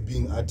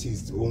being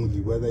artists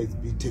only, whether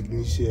it be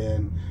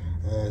technician,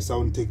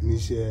 sound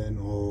technician,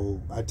 or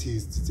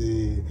artists,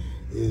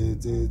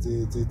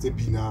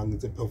 binang,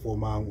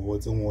 performing, or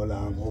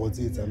ngolang, or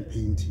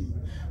painting.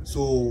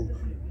 So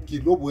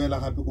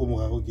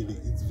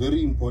it's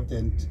very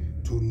important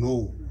to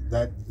know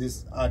that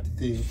this art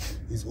thing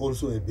is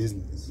also a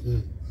business.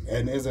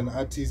 And as an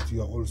artist,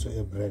 you are also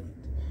a brand.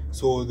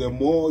 So the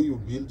more you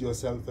build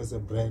yourself as a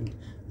brand,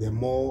 the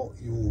more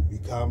you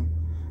become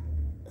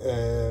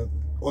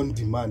on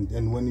demand.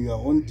 And when you are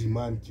on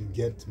demand, you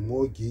get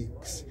more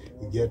gigs,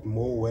 you get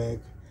more work,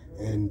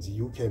 and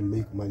you can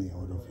make money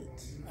out of it.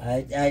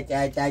 I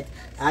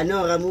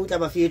know Ramuta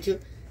Bafitu,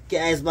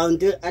 Icebound,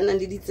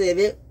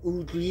 Ananditsebe,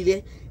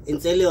 Utlile, in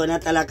Celeona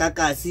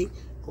Talakakasi,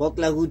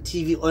 Rocklahu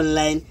TV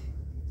Online,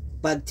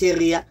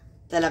 Bacteria,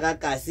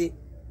 Talakakasi.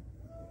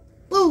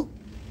 Boo!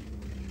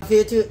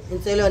 Fitu, in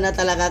Celeona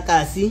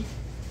Talakakasi,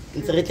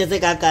 in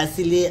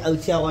Seretekakasi,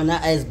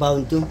 Autiarona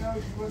Icebound,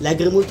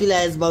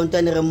 Lagrimutila Icebound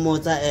and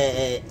Remota,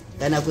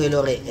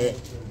 Canaquelore,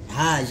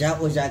 Ja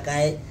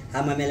Ojakai.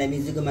 Mamela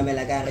music,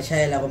 mamela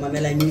garashela,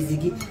 mamela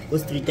music, o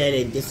street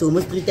talent. So mo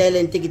street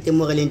talent ke te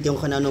morelente o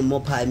khona no mo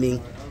phaming.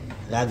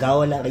 La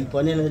gaola re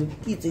iponela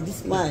it's this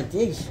smart,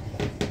 eish.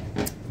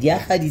 Dia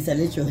khadisa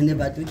le tshone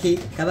batho ke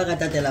ka ba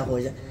katatela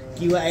goja.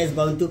 Ke wa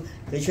Icebound to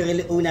re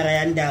shorele owner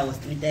ya ndawo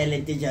street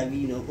talent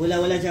Javino.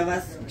 Ola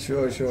Javas?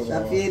 Sure.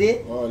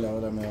 Safiri?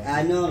 Ola me.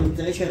 No,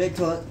 re shore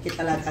to ke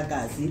tala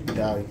kakasi.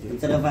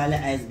 Re vale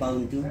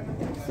Icebound to.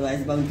 So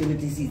Icebound to le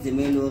tsitse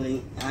me lo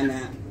re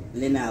ana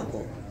le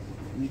nako.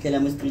 We tell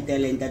them street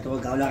talent that we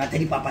go la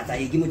di papa tsa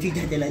ke mo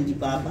tshithatela di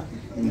papa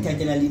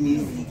tshithatela le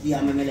music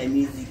ya mamela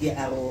music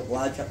a ro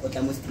watch o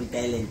tla mo street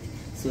talent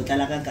so tla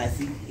la ka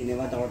kasi ine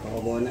ba tla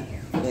go bona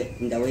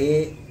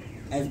ndawe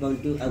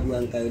Icebound to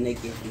abuang ka yona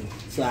ke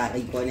so a re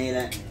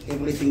iponela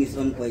everything is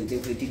on point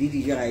if di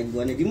di right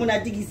bona di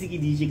monate ke se ke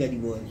di ka di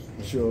bona.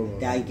 Sure,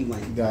 thank you man.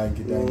 Thank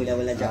you.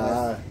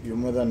 Ola You're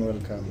more than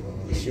welcome.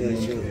 Sure.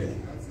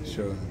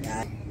 Sure.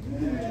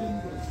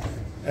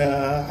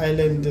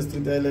 Island,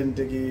 Street Island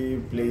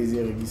ke place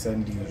e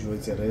rekisang dijo,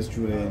 it's a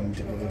restaurant,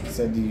 re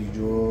rekisa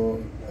dijo,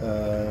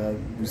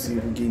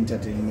 bosigo ke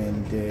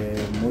entertainment,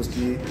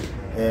 mostly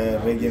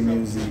reggae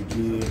music,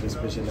 we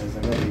specialize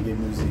in reggae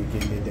music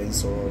and the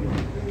dancehall.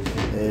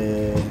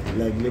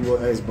 Like Lebo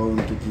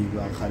Icebound to keep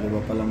a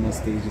Khaliba Palama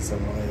stage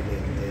somewhere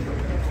island.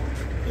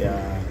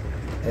 Yeah.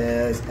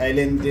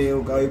 Island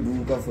you guy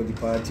book for the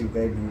party, you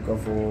guy book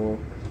for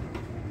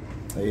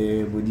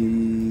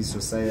body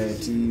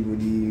society,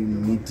 body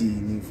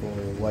meeting for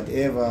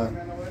whatever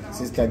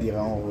sister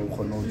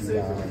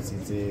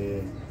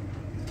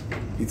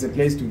it's a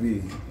place to be.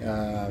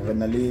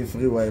 When I live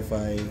free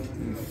Wi-Fi,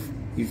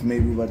 if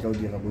maybe what out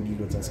there body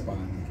lots of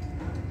spam.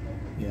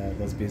 Yeah,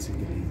 that's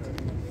basically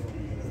it.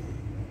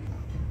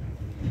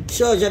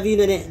 Sure,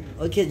 Javino ne.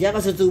 Okay,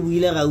 jaka se tso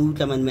buile ga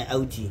utla man me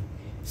outi.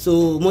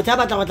 So motho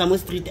ba tla mo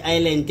Street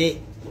Island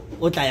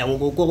o tla ya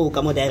go go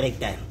ka mo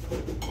director.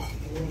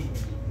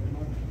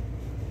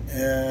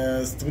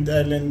 Street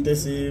Island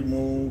is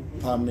mo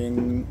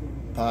farming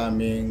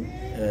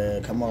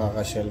kamera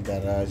ga shell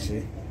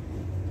garage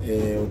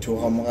o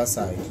thoga mo ga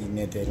saki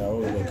netela o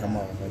le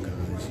kamera ga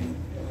garage.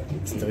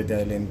 Street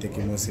Island ke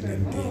mo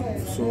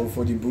silenteng. So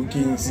for the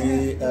bookings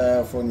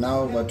for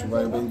now batho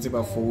ba bentse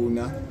ba phone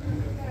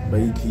ba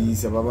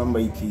itlisa ba bang ba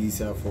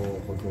itlisa for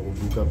go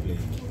book a plane.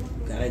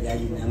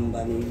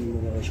 Number maybe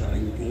mo showing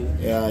anything.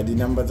 Yeah, the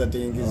number that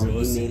thing is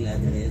email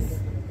address.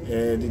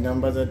 The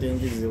number that thing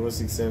is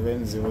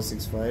 067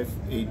 065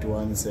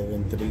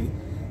 8173.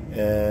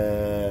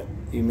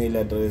 Email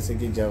address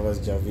is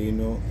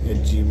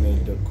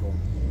javasjavino@gmail.com.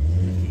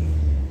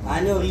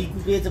 I know you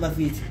create a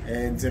fit.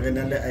 And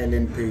the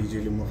island page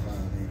mo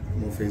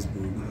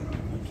Facebook.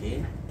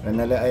 Okay.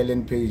 Another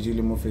island page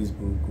mo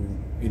Facebook.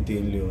 You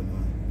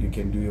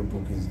can do your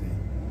bookings there.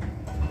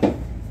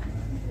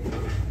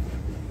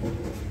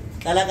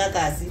 TLALA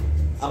kasi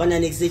ako na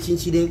next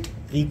chinchile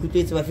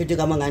recruiters ba fete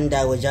ka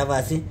manganda wa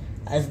Javasi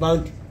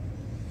Icebound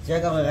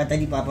jaaka go rata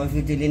di papa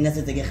fete le nna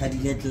setse ke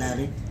gadile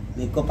tlare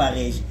me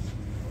cooperation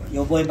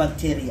yo boy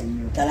bacteria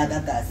TLALA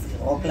kasi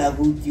okla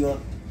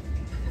gutio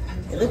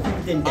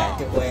recruiting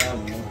data go ya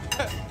mo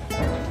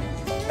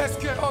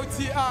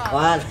SKOTI.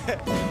 Well,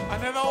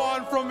 Another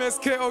one from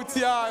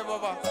SKOTI,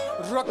 Baba.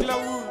 Rock la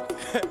woo.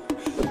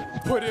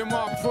 Put him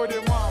up, put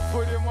him up,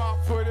 put him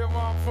up, put him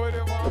up, put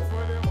him up,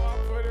 put him up, put him up,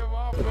 put him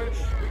up. We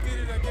did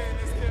it again,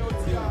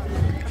 SKOTI.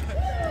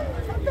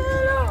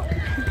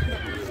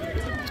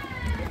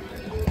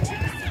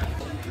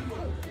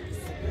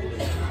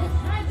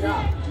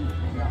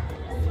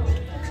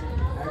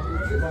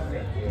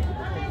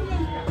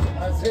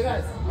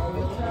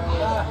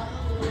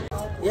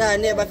 yeah,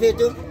 ne ba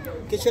feto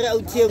ke shera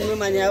outie mo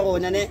mane ya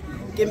rona ne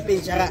ke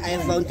mpentshara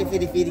Icebound te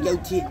fedi ka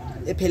outie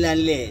e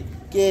phelang le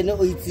ke ne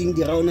o itsing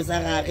di round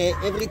sa gage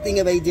everything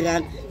e ba e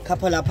dirang ka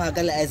Phola Park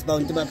le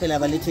Icebound ba phela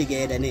ba le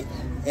together ne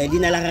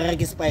dina la gare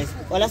ke Spice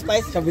wala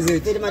Spice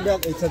kabuzete di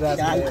madok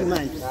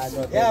man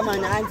yeah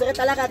man a ntse re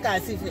TLALA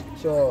kasi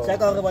sure sa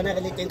ka re bona re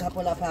le teng ka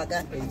Phola Park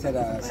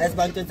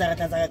Icebound tse tsara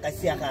tsara ka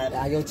sia gare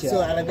so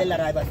a re bela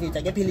ra ba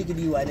feta ke phele ke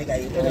diwane ka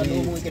e no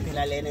mo ke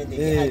phela le ne de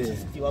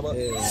artist wa bo a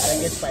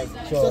ke Spice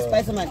so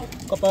Spice man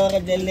ko pa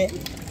re delle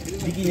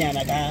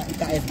dikinyana ka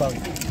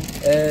Icebound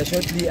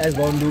shortly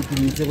Icebound look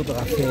itse go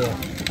tloga fair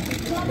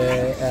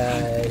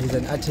he's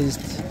an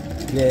artist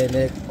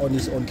on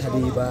his own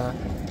caliber.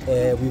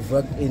 We've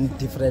worked in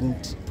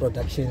different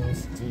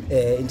productions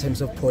in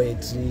terms of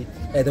poetry.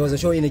 There was a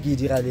show in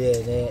Ekidira.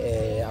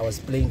 I was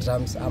playing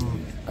drums.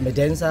 I'm a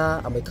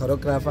dancer, I'm a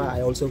choreographer,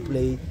 I also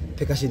play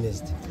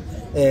percussionist.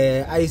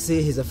 I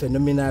say he's a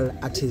phenomenal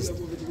artist.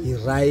 He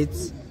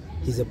writes,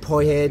 he's a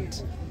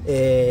poet,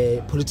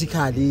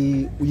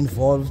 politically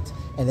involved,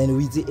 and then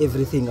we do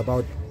everything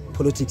about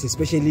politics,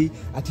 especially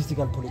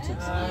artistical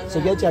politics. So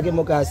get you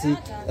Mokasi,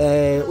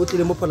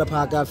 Phola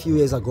Park a few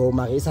years ago,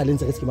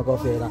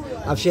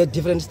 I've shared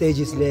different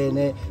stages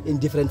in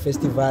different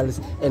festivals,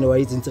 and why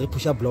it's in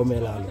Pusha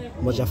Blomela,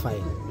 Moja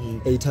Fine.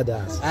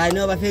 I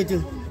know about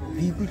you.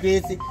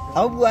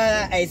 How do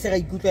I say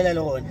I could tell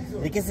alone?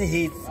 Because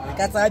hits, the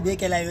cats are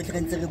big and I will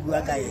transfer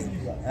Buakai.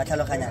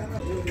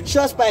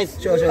 Sure, Spice,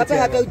 sure, Papa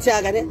have out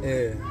Chagane.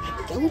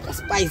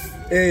 Spice,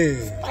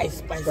 Spice,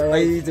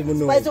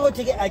 Spice, or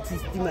take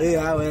artist.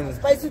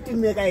 Spice to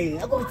me,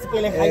 I go to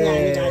play a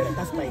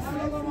Spice.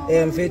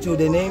 Fetu,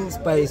 the name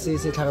Spice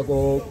is a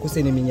Karago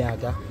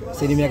Kusenimiaka,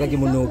 Senimiaka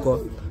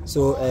Gimonoko.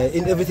 So,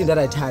 in everything that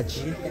I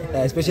touch,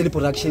 especially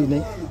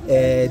production,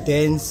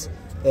 dance,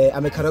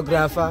 I'm a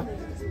choreographer.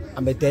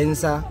 I'm a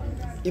dancer,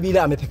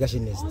 I'm a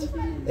percussionist.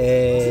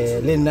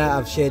 Lena,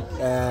 I've shared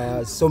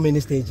so many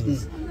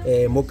stages,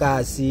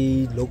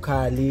 Mokasi,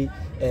 locally,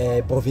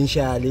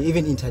 provincially,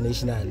 even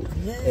internationally.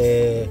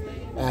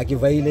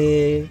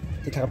 Givaile,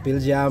 guitar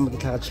Belgium,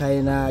 guitar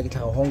China,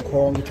 guitar Hong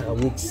Kong, guitar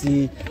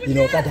Wuxi, you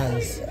know, that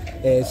dance.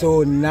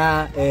 So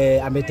now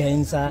I'm a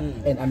dancer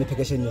and I'm a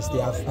percussionist.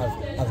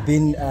 I've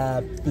been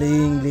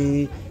playing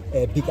the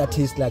big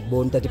artists like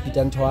Bonta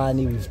Peter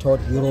Ntwani, we've taught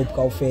Europe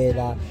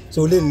Kaufela.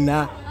 So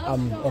now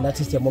I'm an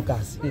artist in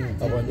Mokas.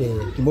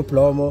 Kimo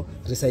Plomo,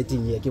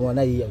 reciting here,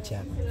 Kimona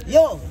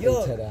Yo.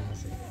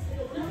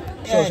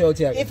 Sure,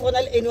 if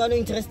anyone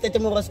interested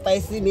in more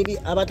spicy, maybe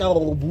about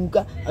our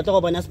buka, at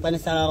all Banas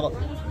Panasa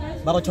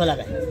Barotola.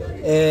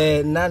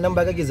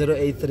 Number is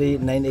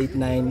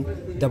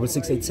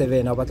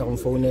 083-989-6687. About on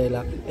phone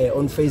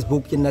on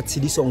Facebook in that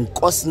city song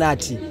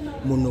Kosnati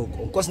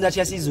Monoko.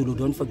 Kosnati Zulu,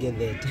 don't forget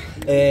that.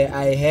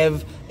 I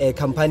have a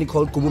company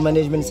called Kubu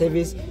Management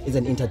Service. It's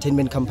an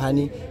entertainment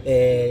company.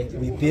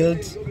 We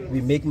build,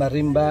 we make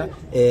marimba,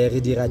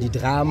 rediradi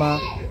drama.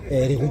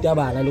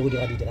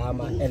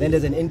 And then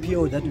there's an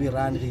NPO that we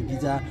run,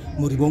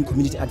 Moribong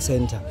Community Art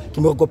Center.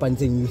 About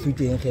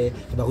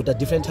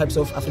different types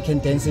of African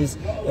dances,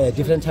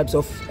 different types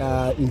of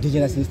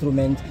indigenous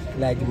instruments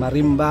like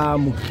marimba,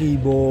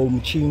 mukribo,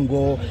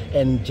 mchingo,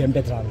 and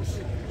djembe drums.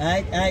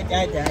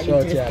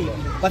 Interesting.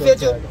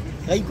 Bafethu,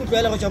 ga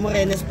ikutlwela go tswa mo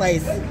rene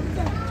spice.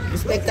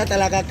 Respect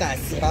TLALA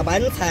kasi. Ba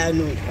bantsha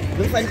no.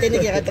 Lo fantene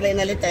ke ratela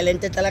ena le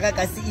talent TLALA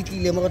kasi e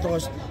tlile mo go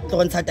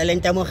tlogontsha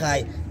talent ya mo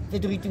gae.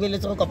 Thank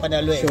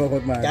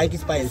you,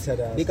 Spice.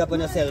 Big up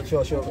on yourself.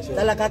 Sure.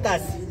 TLALA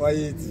kasi.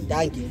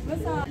 Thank you.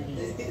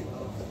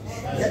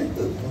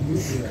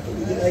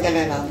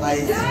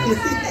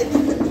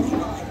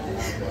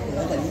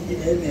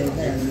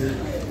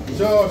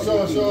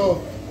 Sure.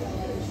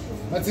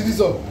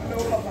 Matsiliso.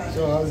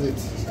 So how's it?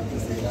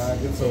 Yeah,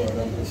 it's all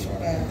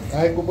right. I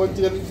go to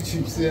the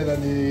chips here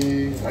and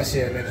the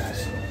Russia.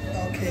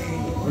 Okay.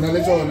 Una le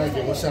jona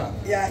ke go sha.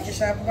 Yeah, ke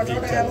sha ba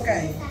tsona ya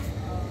bokae?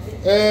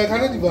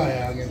 Kana di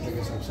baya ke tle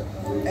ke sha.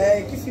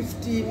 Ke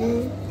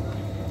 15.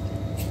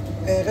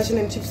 Russian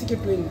and chips ke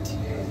 20.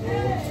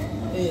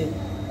 Di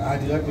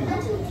la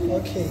 20.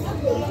 Okay.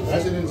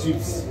 Russian and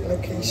chips.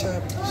 Okay,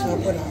 sharp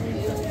wala.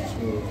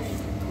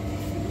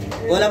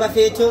 Hola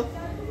Bafethu.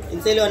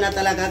 Ntse le ona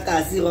TLALA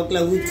kasi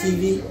Rocklawood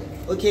TV.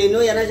 Okay,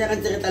 no yana ja ka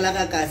tsere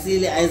TLALA kasi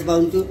le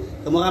Icebound re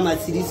mo ga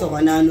matshidiso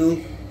gwanano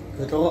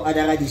re tlo go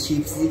adara di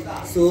chips.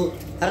 So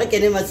ha re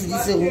kene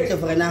matshidiso go tle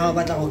for na ha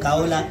batla go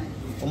kaola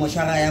o mo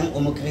shara yang o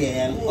mo create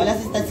yang. Hola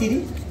sister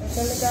Tsidi.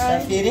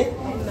 Safere.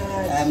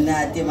 I'm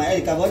not my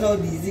ka bona o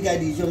busy ka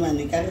dijo man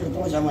ka re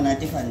tlo ja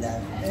monate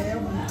fanda.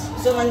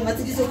 So man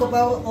matshidiso ko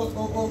ba o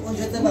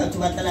jetse batho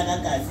ba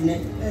TLALA kasi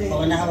ne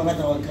bona ha ba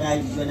batla go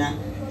create dijo na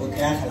o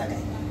kra khala kae.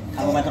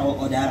 How about our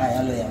order?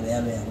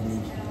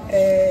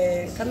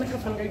 Kana ka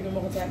fana ka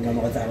nomoro tsa ka.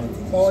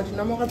 Oh,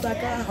 nomoro tsa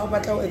ka ha o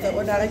batla o etsa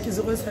order ke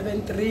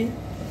 073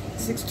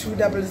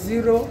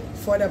 6200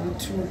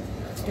 422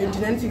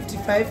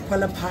 2955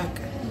 Phola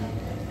Park.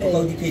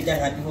 How di peta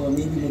happy for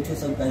maybe motho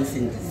sa utlwang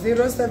sentle.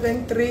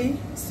 073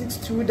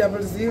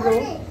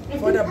 6200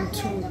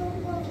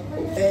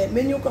 422.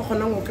 Menu ka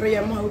khona go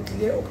kreya mo ha o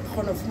tlile o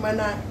khona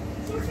fumana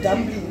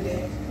dumpling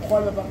go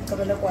ba ba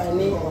kabela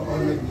kwane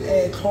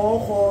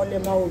tlhogo le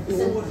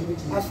maoto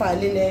a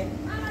fale ne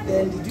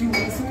then di do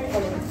se go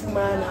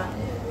fumana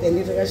then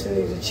di reaction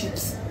le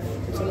chips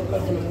tsona ka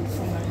gona mo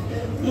fumana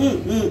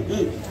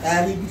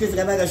re bitse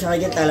ka ba ka shara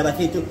ke TLALA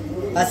Bafethu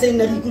ba se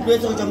nna re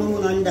ikutlwetse go tswa mo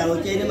ngwana ndao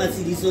ke ene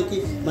matsidiso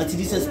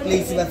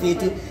place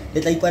Bafethu le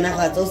tla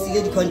iponagatsa o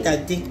sile di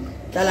contact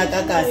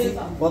TLALA kasi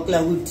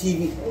Rocklawood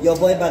TV your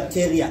boy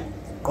Bacteria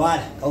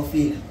kwala ka o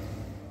fila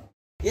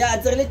ya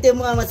tsere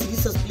temo a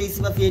matsidiso place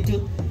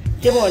Bafethu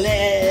ke bone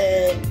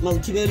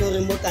mautibelo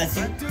re mo kasi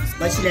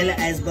ba tshilele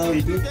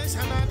Icebound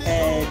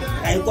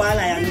ai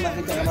kwala ya ba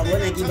fetela ba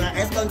bona ke ba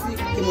Icebound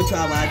ke motho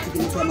wa batho ke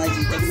motho wa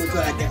majita ke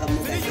motho wa ratega mo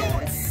kasi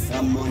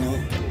ra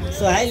mmona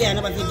so ha ile yana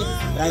ba fetela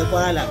ra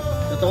kwala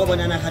re tlo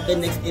bonana gape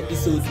next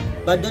episode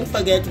but don't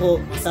forget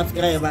to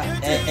subscribe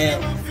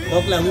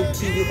Rocklawood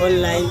TV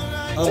online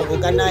or o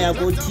kana ya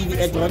go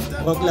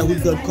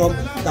tv@rocklawood.com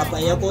kapa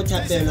ya go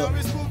chapelo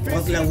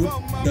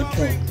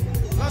rocklawood.com.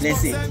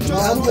 Bless it.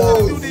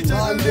 Mambo.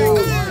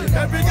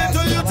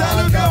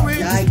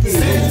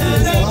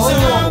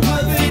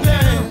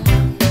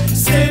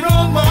 Stay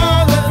wrong,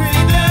 mother,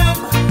 free them.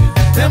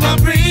 Them a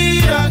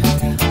breeder.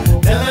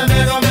 Tell them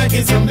they gon' make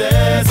it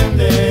someday.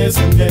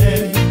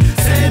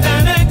 Set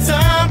an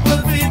example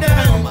for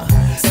them.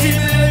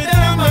 Stimulate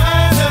their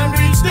minds and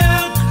reach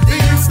them. We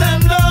use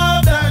them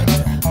love them.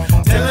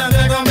 Tell them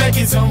they gon' make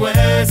it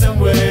somewhere.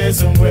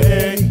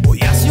 Oh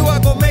yes, you are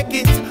gonna make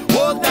it.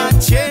 Hold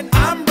that chain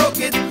and broke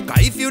it.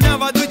 Cause if you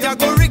never do it, you're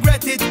gonna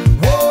regret it.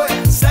 Oh,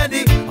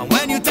 steady. And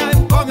when you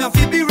time come, you have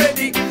to be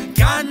ready.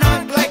 Can't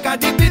act like a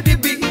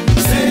dibby.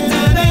 Set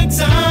an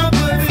example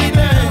for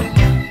them.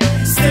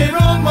 Stay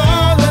wrong,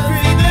 mother,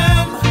 free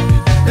them.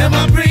 Them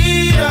a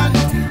breeder.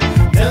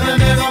 Tell them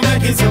they gon'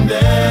 make it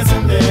someday.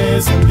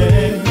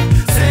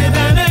 Set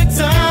an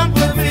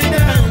example for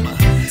them.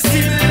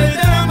 Stimulate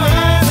their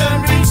minds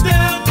and reach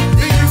them.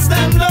 We use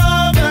them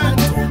love and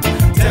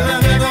tell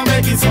them they gon'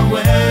 make it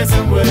somewhere. I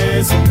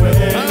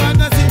want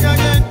to sing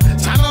again.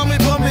 Channel me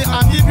for me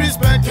and give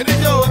respect to the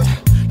youth.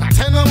 I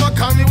tell them what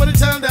come, you wanna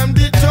tell them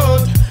the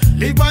truth.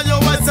 Live by your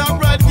words and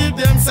bread, give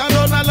them sound,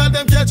 don't let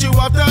them catch you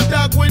after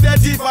dark with the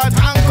teeth and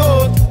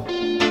coat.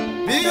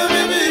 Bigger,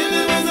 baby.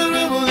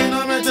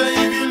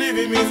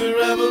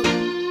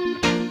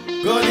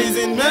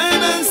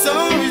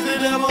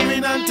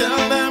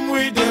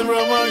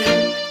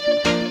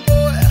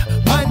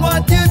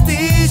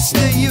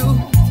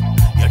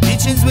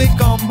 will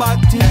come back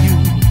to you.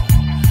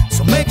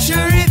 So make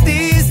sure it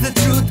is the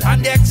truth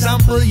and the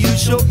example you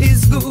show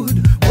is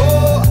good.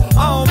 Oh,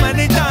 how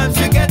many times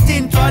we get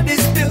into a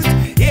dispute?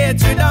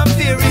 Hatred and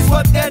fear is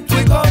what get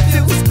we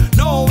confused.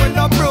 No, we're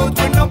not broke,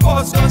 we're not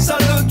boss, gon'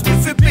 salute.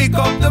 If we pick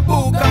up the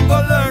book and go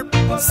learn.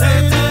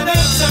 Set an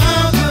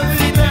example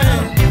with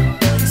them.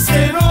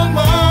 Stay role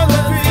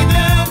model with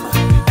them.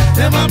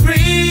 Them a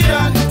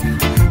breeder.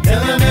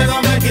 Tell them they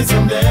gon' make it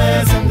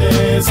someday,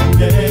 someday,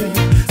 someday.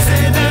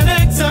 Set an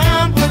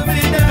example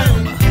with them.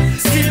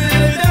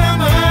 Stimulate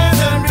them eyes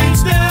and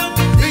reach them.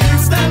 The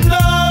youth them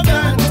love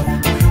them.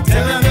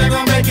 Tell them they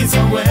gon' make it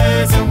some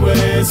way, some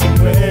way, some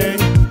way.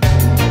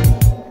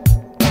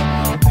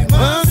 They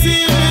must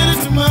see it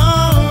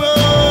tomorrow.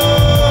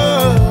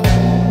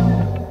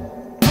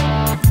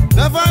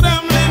 Enough of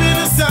them living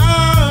in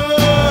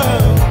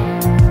sorrow.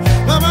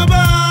 Mama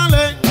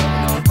balling,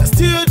 I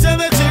still tell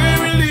the children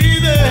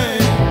relieve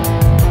them.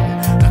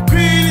 I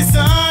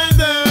criticize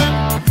them.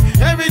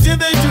 Everything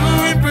they do,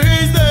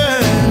 embrace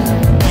them.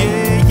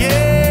 Yeah,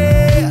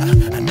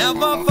 yeah. I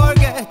never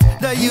forget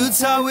the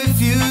youths are with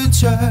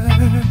future.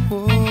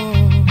 Oh.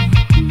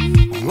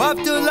 You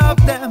have to love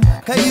them,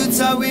 cause youths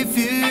are with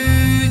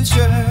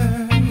future.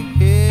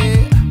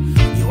 Yeah.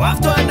 You have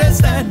to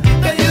understand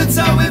the youths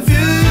are with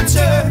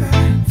future.